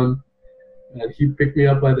yeah. Ron, and he picked me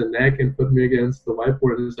up by the neck and put me against the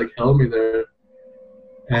whiteboard and just like held me there.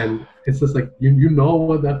 And it's just like you know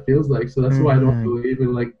what that feels like. So that's why I don't Mhm. believe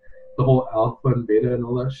in like the whole alpha and beta and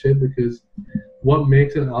all that shit, because what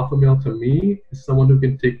makes an alpha male to me is someone who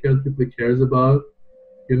can take care of the people he cares about,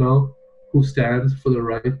 you know, who stands for the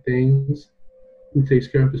right things, who takes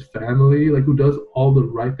care of his family, like who does all the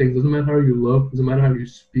right things. Doesn't matter how you look, doesn't matter how you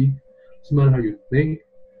speak, doesn't matter how you think,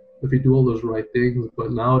 if you do all those right things.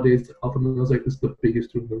 But nowadays, the alpha male is like, this is the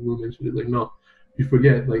biggest dude in the room, and she's like, no, you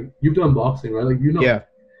forget, like you've done boxing, right? Like you know, Yeah.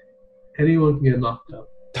 anyone can get knocked out,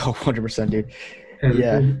 Oh, 100%, dude. and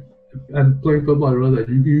Yeah. and playing football, I realize that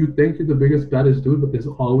you think you're the biggest, baddest dude, but there's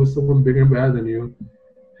always someone bigger and badder than you,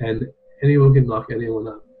 and anyone can knock anyone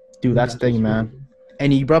out. Dude, And that's the what's thing, man. crazy.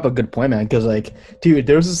 And you brought up a good point, man. Because, like, dude,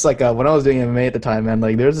 there was this, like, when I was doing MMA at the time, man,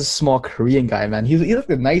 like, there was this small Korean guy, man. He's like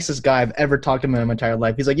the nicest guy I've ever talked to in my entire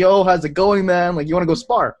life. He's like, yo, how's it going, man? Like, you want to go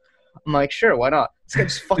spar? I'm like, sure, why not? This guy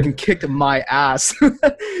just fucking kicked my ass.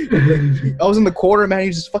 I was in the corner, man. He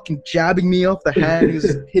was just fucking jabbing me off the hand. He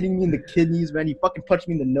was hitting me in the kidneys, man. He fucking punched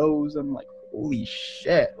me in the nose. I'm like, holy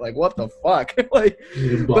shit. Like, what the fuck? Like,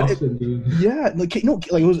 Yeah, but boxing, dude. yeah, like no,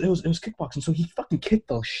 like it was kickboxing. So he fucking kicked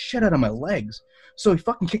the shit out of my legs. So he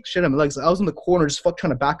fucking kicked shit out of my legs. I was in the corner, just fuck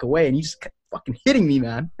trying to back away, and he just kept fucking hitting me,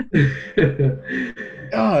 man.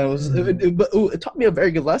 Oh, it taught me a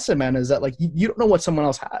very good lesson, man. Is that like you don't know what someone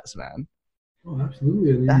else has, man. Oh,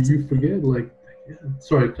 absolutely. And That's you forget, like, yeah,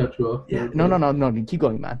 sorry to cut you off yeah. there, No, no, but no, no. Keep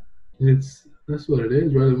going, man. that's what it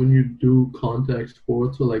is, right? When you do contact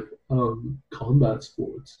sports or like combat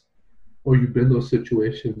sports, or you've been in those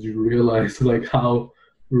situations, you realize like how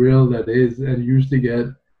real that is, and you usually get,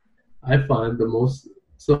 I find the most.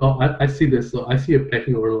 So I see this. So I see a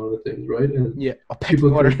pecking order on a lot of things, right? And Yeah, a pecking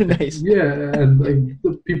people order, create, nice. yeah, and like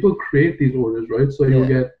the people create these orders, right? So you'll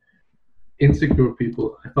Yeah. get insecure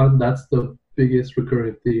people. I find that's the biggest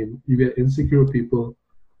recurring theme. You get insecure people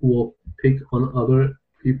who will pick on other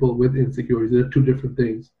people with insecurities. They're two different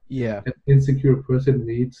things. Yeah. An insecure person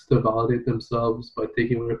needs to validate themselves by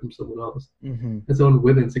taking away from someone else. Mm-hmm. And someone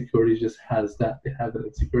with insecurities just has that. They have that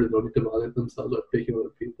insecurity. They don't need to validate themselves by picking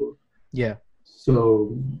other people. Yeah.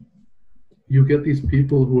 So you get these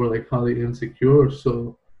people who are like highly insecure,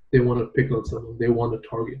 so they want to pick on someone. They want to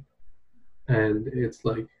target. And it's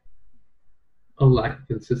like a lack of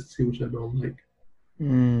consistency, which I don't like.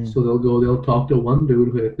 So they'll talk to one dude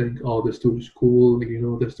who they think, oh, this dude is cool, like, you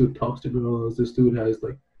know, this dude talks to girls, this dude has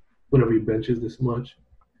like whatever, he benches this much.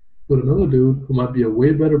 But another dude who might be a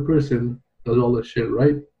way better person does all this shit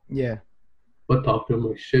right, Yeah. but talk to him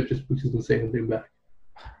like shit just because he doesn't say anything back.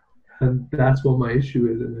 And that's what my issue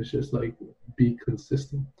is, and it's just like be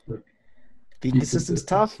consistent. Like Being consistent's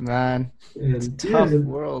tough, man. It's a And tough yeah,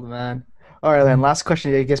 world, man. All right, then. Last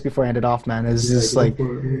question, I guess, before I end it off, man, is yeah, just go like,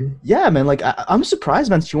 for it. yeah, man. Like, I'm surprised,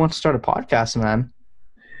 man, that you want to start a podcast, man.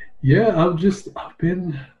 Yeah, I've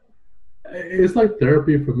been. It's like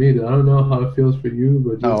therapy for me. I don't know how it feels for you,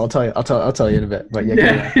 but Oh, just I'll tell you. I'll tell you in a bit. But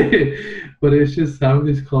yeah, yeah. But it's just having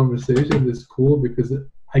this conversation is cool because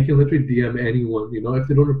I can literally DM anyone. You know, if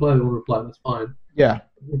they don't reply, they don't reply. That's fine. yeah.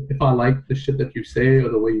 If I like the shit that you say or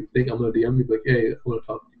the way you think, I'm gonna DM you like, hey, I want to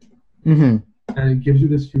talk to you. Mm-hmm. And it gives you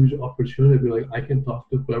this huge opportunity to be like, I can talk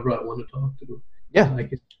to whoever I want to talk to. Yeah. I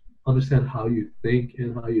can understand how you think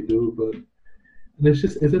and how you do, but and it's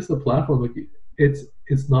just a platform. Like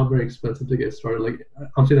it's not very expensive to get started. Like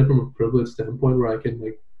I'm saying that from a privileged standpoint where I can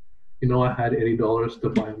like, you know, I had $80 to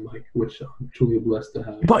buy a mic, which I'm truly blessed to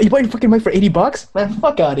have. You bought your fucking mic for $80? Man,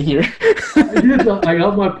 fuck out of here. I did. I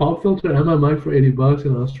got my pop filter and my mic for $80,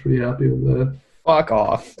 and I was pretty happy with that. Fuck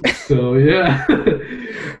off. So yeah,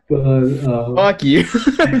 but Fuck you.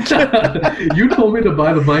 you told me to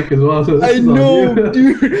buy the mic as well. So this I is on know, you.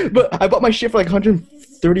 dude. But I bought my shit for like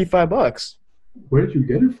 $135. Where did you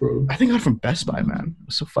get it from? I think I got it from Best Buy, man. It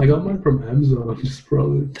was so I fucking. got mine from Amazon. Just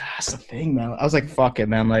probably. That's the thing, man. I was like, fuck it,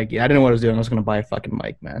 man. Like, yeah, I didn't know what I was doing. I was gonna buy a fucking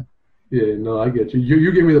mic, man. Yeah, no, I get you.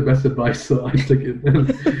 You gave me the best advice, so I took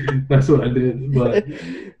it. That's what I did.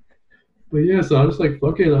 But yeah, so I was like,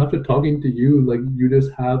 fuck it. After talking to you, like you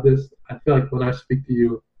just have this. I feel like when I speak to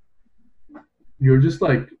you, you're just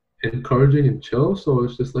like encouraging and chill. So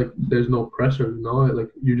it's just like there's no pressure, you know. Like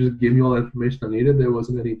you just give me all the information I needed. There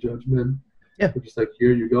wasn't any judgment. Yeah. It's just like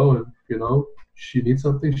here you go, and you know, she needs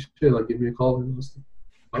something, shit, like give me a call and just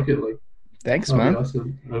fuck it, like Thanks, that'll be man.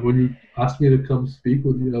 awesome. And when you asked me to come speak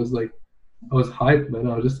with you, I was like, I was hyped, man.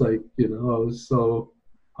 I was just like, you know, I was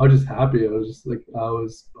just happy. I was just like,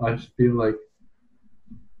 I feel like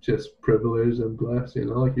just privileged and blessed, you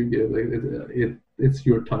know, like you give, like it's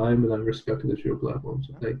your time, and I respect it. It's your platform,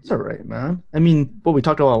 so thank It's you. all right, man. I mean, well, we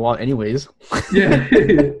talked about a lot anyways. Yeah,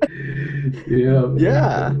 yeah,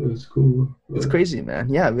 Yeah. man, it was cool. It's But, crazy, man.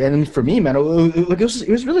 Yeah, and for me, man, it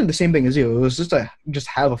was really the same thing as you. It was just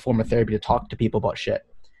have a form of therapy to talk to people about shit.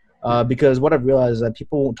 yeah, Because what I've realized is that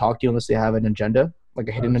people won't talk to you unless they have an agenda, like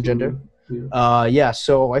a hidden agenda. absolutely. Yeah. Yeah.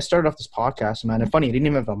 So I started off this podcast, man. And funny, I didn't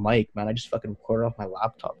even have a mic, man. I just fucking recorded off my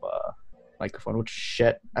laptop microphone, which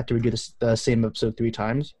shit. I had to redo the same episode 3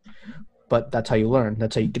 times. But that's how you learn.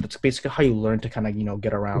 That's basically how you learn to kind of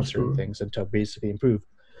get around For certain sure. things and to basically improve.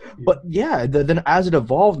 Yeah. But yeah, then as it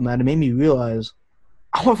evolved, man, it made me realize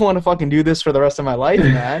I don't want to fucking do this for the rest of my life,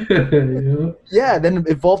 man. Yeah. Yeah, then it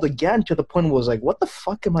evolved again to the point where it was like, what the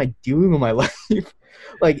fuck am I doing with my life?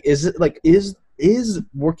 Like, is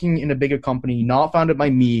working in a bigger company not founded by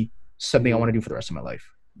me something I want to do for the rest of my life?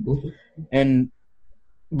 Okay. And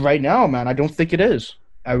right now, man, I don't think it is.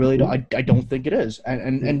 I really don't. I don't think it is.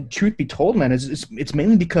 And truth be told, man, it's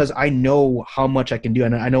mainly because I know how much I can do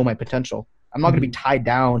and I know my potential. I'm not gonna be tied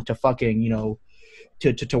down to fucking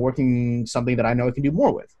to working something that I know I can do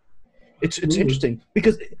more with. It's interesting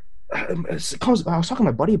because I was talking to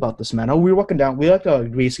my buddy about this, man. We were walking down. We like to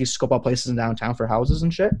basically scope out places in downtown for houses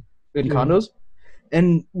and shit in Yeah. condos,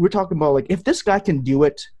 and we're talking about like if this guy can do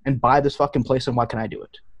it and buy this fucking place, then why can I do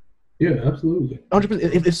it? Yeah, absolutely.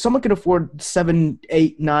 100%. If someone can afford 7,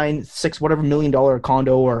 8, 9, 6, whatever $1 million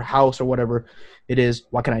condo or house or whatever it is,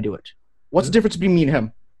 why can I do it? What's the difference between me and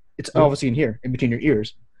him? It's obviously in here, in between your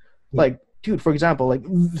ears. Like, dude, for example, like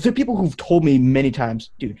the people who've told me many times,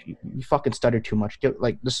 dude, you fucking stutter too much.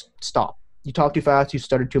 Just stop. You talk too fast. You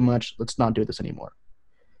stutter too much. Let's not do this anymore.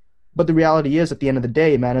 But the reality is, at the end of the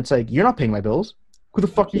day, man, it's like you're not paying my bills. Who the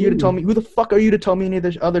fuck are you to tell me? Who the fuck are you to tell me any of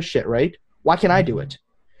this other shit, right? Why can't I do it?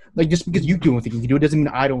 Like just because you don't think you can do it doesn't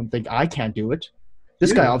mean I don't think I can't do it.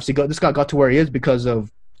 This guy got to where he is because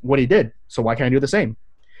of what he did. So why can't I do the same?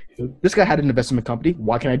 This guy had an investment company.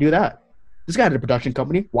 Why can't I do that? This guy had a production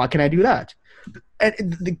company. Why can't I do that? And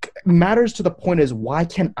it matters to the point is why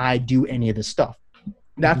can't I do any of this stuff?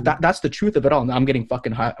 That's the truth of it all. Now I'm getting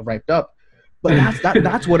fucking hyped up, but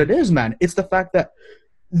that's what it is, man. It's the fact that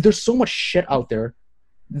there's so much shit out there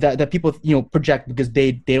that people project because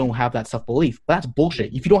they don't have that self-belief. But that's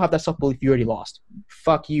bullshit. If you don't have that self-belief, you already lost.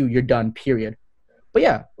 Fuck you. You're done. Period. But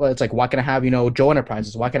yeah, well, it's like, why can I have Joe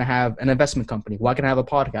Enterprises? Why can I have an investment company? Why can I have a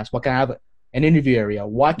podcast? Why can I have an interview area?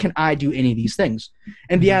 Why can I do any of these things?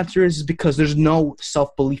 And the answer is because there's no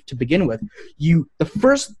self-belief to begin with. The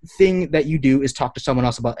first thing that you do is talk to someone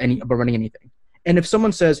else about running anything. And if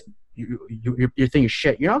someone says your thing is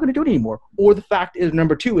shit, you're not going to do it anymore. Or the fact is,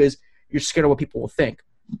 number two is you're scared of what people will think.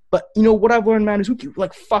 But what I've learned, man, is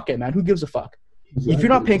fuck it, man. Who gives a fuck? Exactly. If you're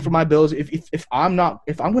not paying for my bills, if I'm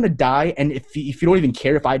gonna die, and if you don't even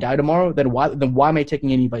care if I die tomorrow, then why am I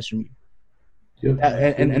taking any advice from you? Yep.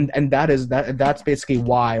 And that's basically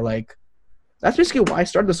why I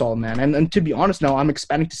started this all, man. And to be honest, now I'm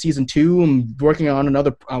expanding to season 2. I'm working on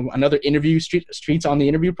another interview streets on the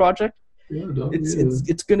interview project. Yeah,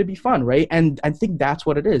 it's gonna be fun, right? And I think that's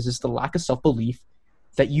what it is. It's the lack of self-belief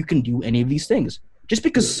that you can do any of these things. Just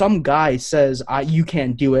because some guy says you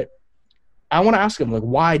can't do it, I want to ask him, like,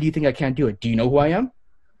 why do you think I can't do it? Do you know who I am?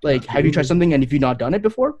 Like, have you tried something and have you not done it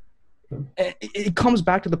before? It comes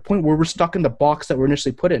back to the point where we're stuck in the box that we're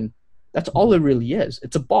initially put in. That's all it really is.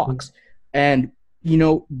 It's a box. And,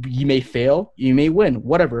 you may fail, you may win,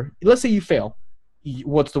 whatever. Let's say you fail.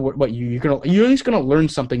 What's the word? You're at least going to learn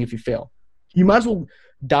something if you fail. You might as well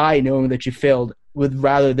die knowing that you failed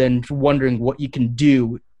rather than wondering what you can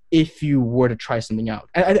do if you were to try something out.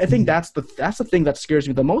 And I think that's the thing that scares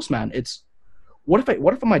me the most, man. It's what if I'm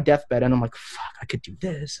on my deathbed and I'm like, fuck, I could do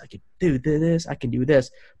this, I could do this, I can do this,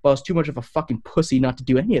 but I was too much of a fucking pussy not to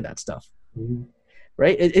do any of that stuff. Mm-hmm.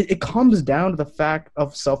 Right? It comes down to the fact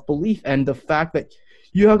of self-belief and the fact that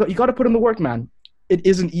you got to put in the work, man. It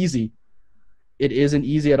isn't easy. It isn't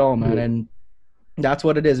easy at all, man. And that's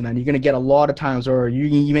what it is, man. You're going to get a lot of times where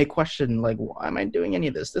you may question, like, why am I doing any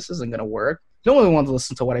of this? This isn't going to work. No one wants to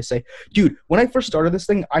listen to what I say. Dude, when I first started this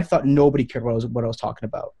thing, I thought nobody cared what I was talking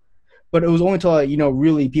about. But it was only until,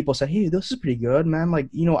 really people said, hey, this is pretty good, man. Like,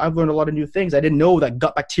 I've learned a lot of new things. I didn't know that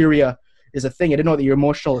gut bacteria is a thing. I didn't know that your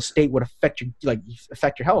emotional state would affect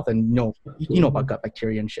your health, and you know about gut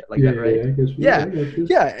bacteria and shit like that, right? Yeah, I guess Yeah, I got you.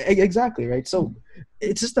 yeah, exactly, right. So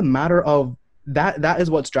it's just a matter of that is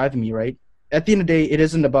what's driving me, right? At the end of the day, it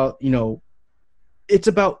isn't about, it's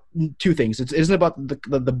about two things. It isn't about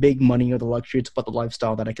the big money or the luxury. It's about the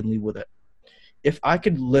lifestyle that I can live with it. If I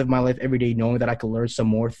could live my life every day knowing that I could learn some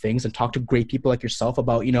more things and talk to great people like yourself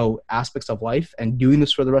about, aspects of life and doing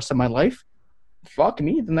this for the rest of my life, fuck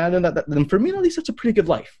me. Then for me, at least, that's a pretty good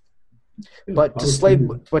life. Yeah, But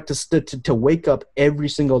to wake up every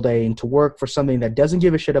single day and to work for something that doesn't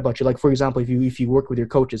give a shit about you, like for example, if you work with your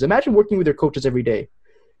coaches, imagine working with your coaches every day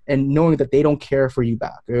and knowing that they don't care for you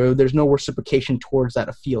back, or there's no reciprocation towards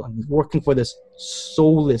that feeling. Working for this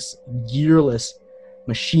soulless, gearless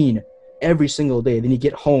machine every single day. Then you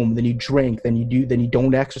get home, then you drink, then you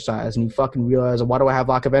don't exercise, and you fucking realize, why do I have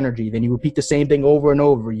lack of energy? Then you repeat the same thing over and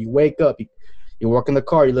over. You wake up, you work in the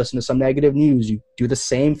car, you listen to some negative news, you do the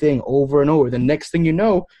same thing over and over. The next thing you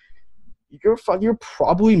know, you're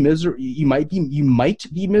probably miserable. You might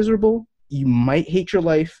be miserable. You might hate your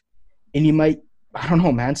life, and you might, I don't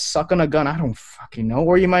know, man, suck on a gun. I don't fucking know.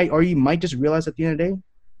 Or you might just realize at the end of the day,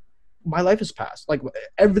 my life has passed. Like,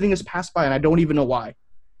 everything has passed by, and I don't even know why.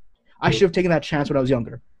 I should have taken that chance when I was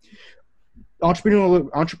younger.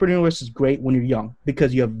 Entrepreneurialism is great when you're young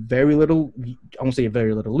because you have very little, I won't say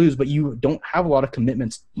very little to lose, but you don't have a lot of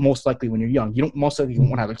commitments most likely when you're young. You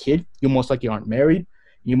won't have a kid. You most likely aren't married.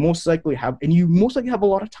 You most likely have a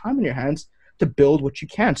lot of time in your hands to build what you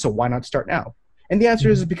can. So why not start now? And the answer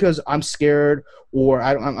is because I'm scared, or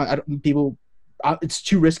it's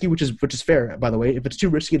too risky, which is fair, by the way. If it's too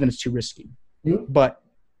risky, then it's too risky. Yeah. But,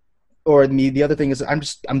 or the other thing is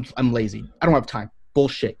I'm lazy. I don't have time.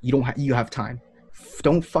 Bullshit. You have time.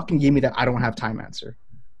 Don't fucking give me that I don't have time answer.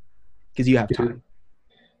 Because you have time.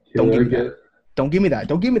 Don't give me that. Don't give me that.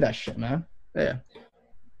 Don't give me that shit, man. Yeah.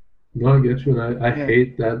 No, I get you, and I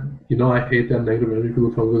hate that. I hate that negative energy people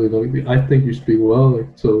come really knowing. I think you speak well,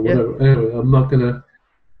 so whatever. Yeah. Anyway, I'm not gonna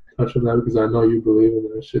touch on that because I know you believe in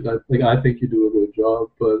that shit. I think you do a good job,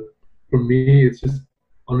 but for me, it's just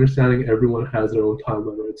understanding everyone has their own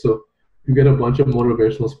timeline, right? So you get a bunch of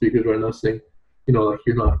motivational speakers right now saying,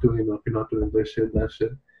 you're not doing enough, you're not doing this shit, that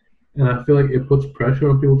shit. And I feel like it puts pressure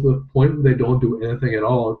on people to the point where they don't do anything at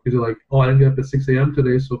all. Because they're like, I didn't get up at 6 a.m.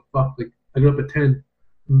 today, so fuck, I got up at 10.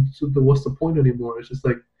 So what's the point anymore? It's just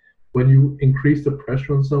like, when you increase the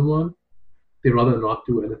pressure on someone, they'd rather not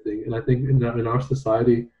do anything. And I think in our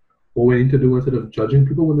society, what we need to do instead of judging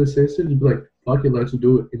people when they say shit, is be like, fuck it, let's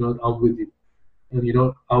do it. I'm with you.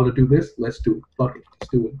 And I want to do this, let's do it. Fuck it,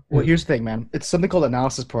 let's do it. Well, here's the thing, man. It's something called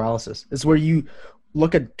analysis paralysis. It's where you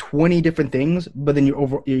look at 20 different things, but then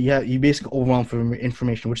you basically overwhelm for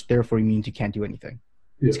information, which therefore means you can't do anything.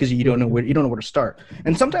 Yeah. It's because you don't know where to start.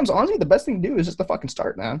 And sometimes, honestly, the best thing to do is just to fucking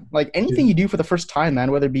start, man. Like, anything you do for the first time,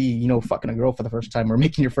 man, whether it be, fucking a girl for the first time, or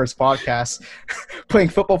making your first podcast, playing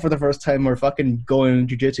football for the first time, or fucking going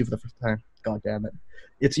jiu-jitsu for the first time. God damn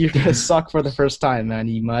it. You're going to suck for the first time, man.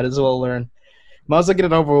 You might as well learn. Might as well get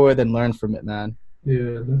it over with and learn from it, man.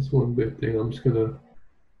 Yeah, that's one big thing. I'm just going to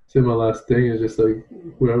say my last thing is just like,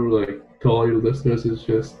 whoever, to all your listeners, is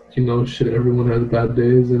just, shit, everyone has bad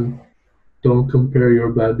days, and don't compare your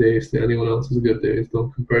bad days to anyone else's good days.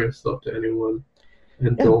 Don't compare yourself to anyone,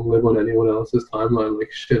 and don't live on anyone else's timeline.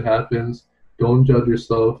 Like, shit happens. Don't judge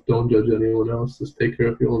yourself. Don't judge anyone else. Just take care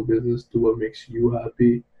of your own business. Do what makes you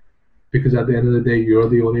happy, because at the end of the day, you're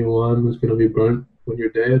the only one who's going to be burnt when you're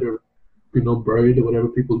dead, or buried, or whatever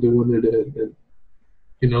people do when they're dead.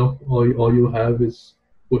 And all you have is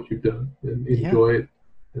what you've done, and enjoy it.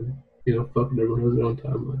 And fuck it, everyone has their own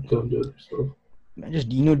timeline. Don't judge yourself. Just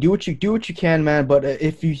do what you can, man. But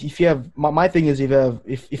if you have, my thing is,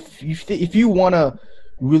 if you want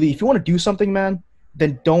to do something, man,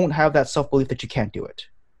 then don't have that self-belief that you can't do it.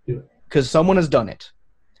 Yeah. Because someone has done it.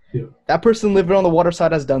 Yeah. That person living on the water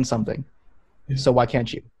side has done something. Yeah. So why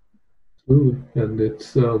can't you? Absolutely. And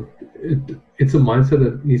it's a mindset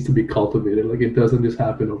that needs to be cultivated. Like, it doesn't just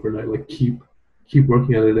happen overnight. Like, keep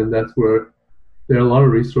working at it, and that's where there are a lot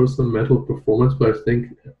of resources on mental performance, but I think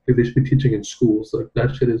they should be teaching in schools. Like,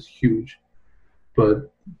 that shit is huge.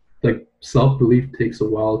 But self-belief takes a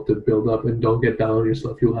while to build up, and don't get down on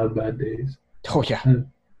yourself. You'll have bad days. Oh yeah. And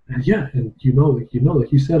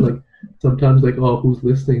like you said, sometimes who's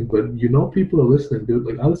listening, but people are listening,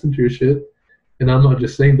 dude. I listen to your shit, and I'm not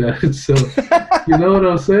just saying that. So you know what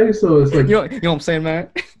I'm saying? So it's like, you know what I'm saying, man?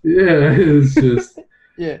 Yeah, it's just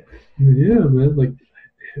yeah, man.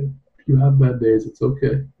 You have bad days, it's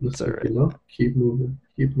okay. It's all right. Keep moving.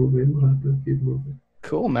 What happened? Keep moving.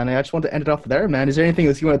 Cool, man. I just want to end it off there, man. Is there anything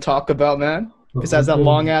else you want to talk about, man? Besides that Okay.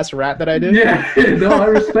 long ass rant that I did. Yeah, no, I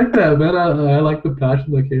respect that, man. I like the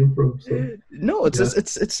passion that came from. So No, it's yeah,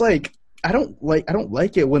 just, it's like I don't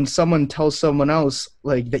like it when someone tells someone else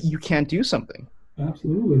like that you can't do something.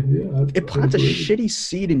 absolutely. Yeah, It I plants a agree. shitty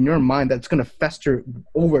seed in your mind that's gonna fester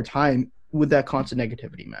over time with that constant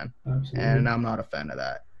negativity, man. And Absolutely. I'm not a fan of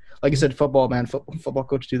that. Like I said, football, man. Football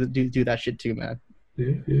coach do that shit too, man.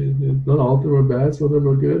 Yeah. Not all of them are bad, some of them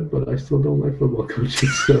are good, but I still don't like football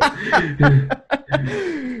coaches. So yeah.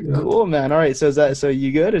 Cool, man. All right. So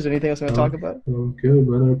you good? Is there anything else you want to Oh, talk about? oh, good,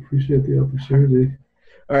 man. I appreciate the opportunity.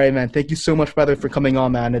 All right, man. Thank you so much, brother, for coming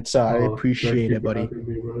on, man. It's I Oh, thank appreciate you it, for buddy. having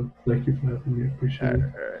me, bro. Thank you for having me. I All appreciate right, it.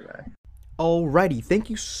 all right, man. Alrighty, thank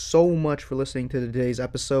you so much for listening to today's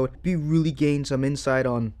episode. If you really gained some insight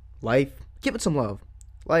on life, give it some love.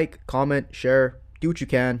 Like, comment, share, do what you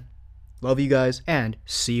can. Love you guys, and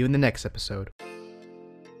see you in the next episode.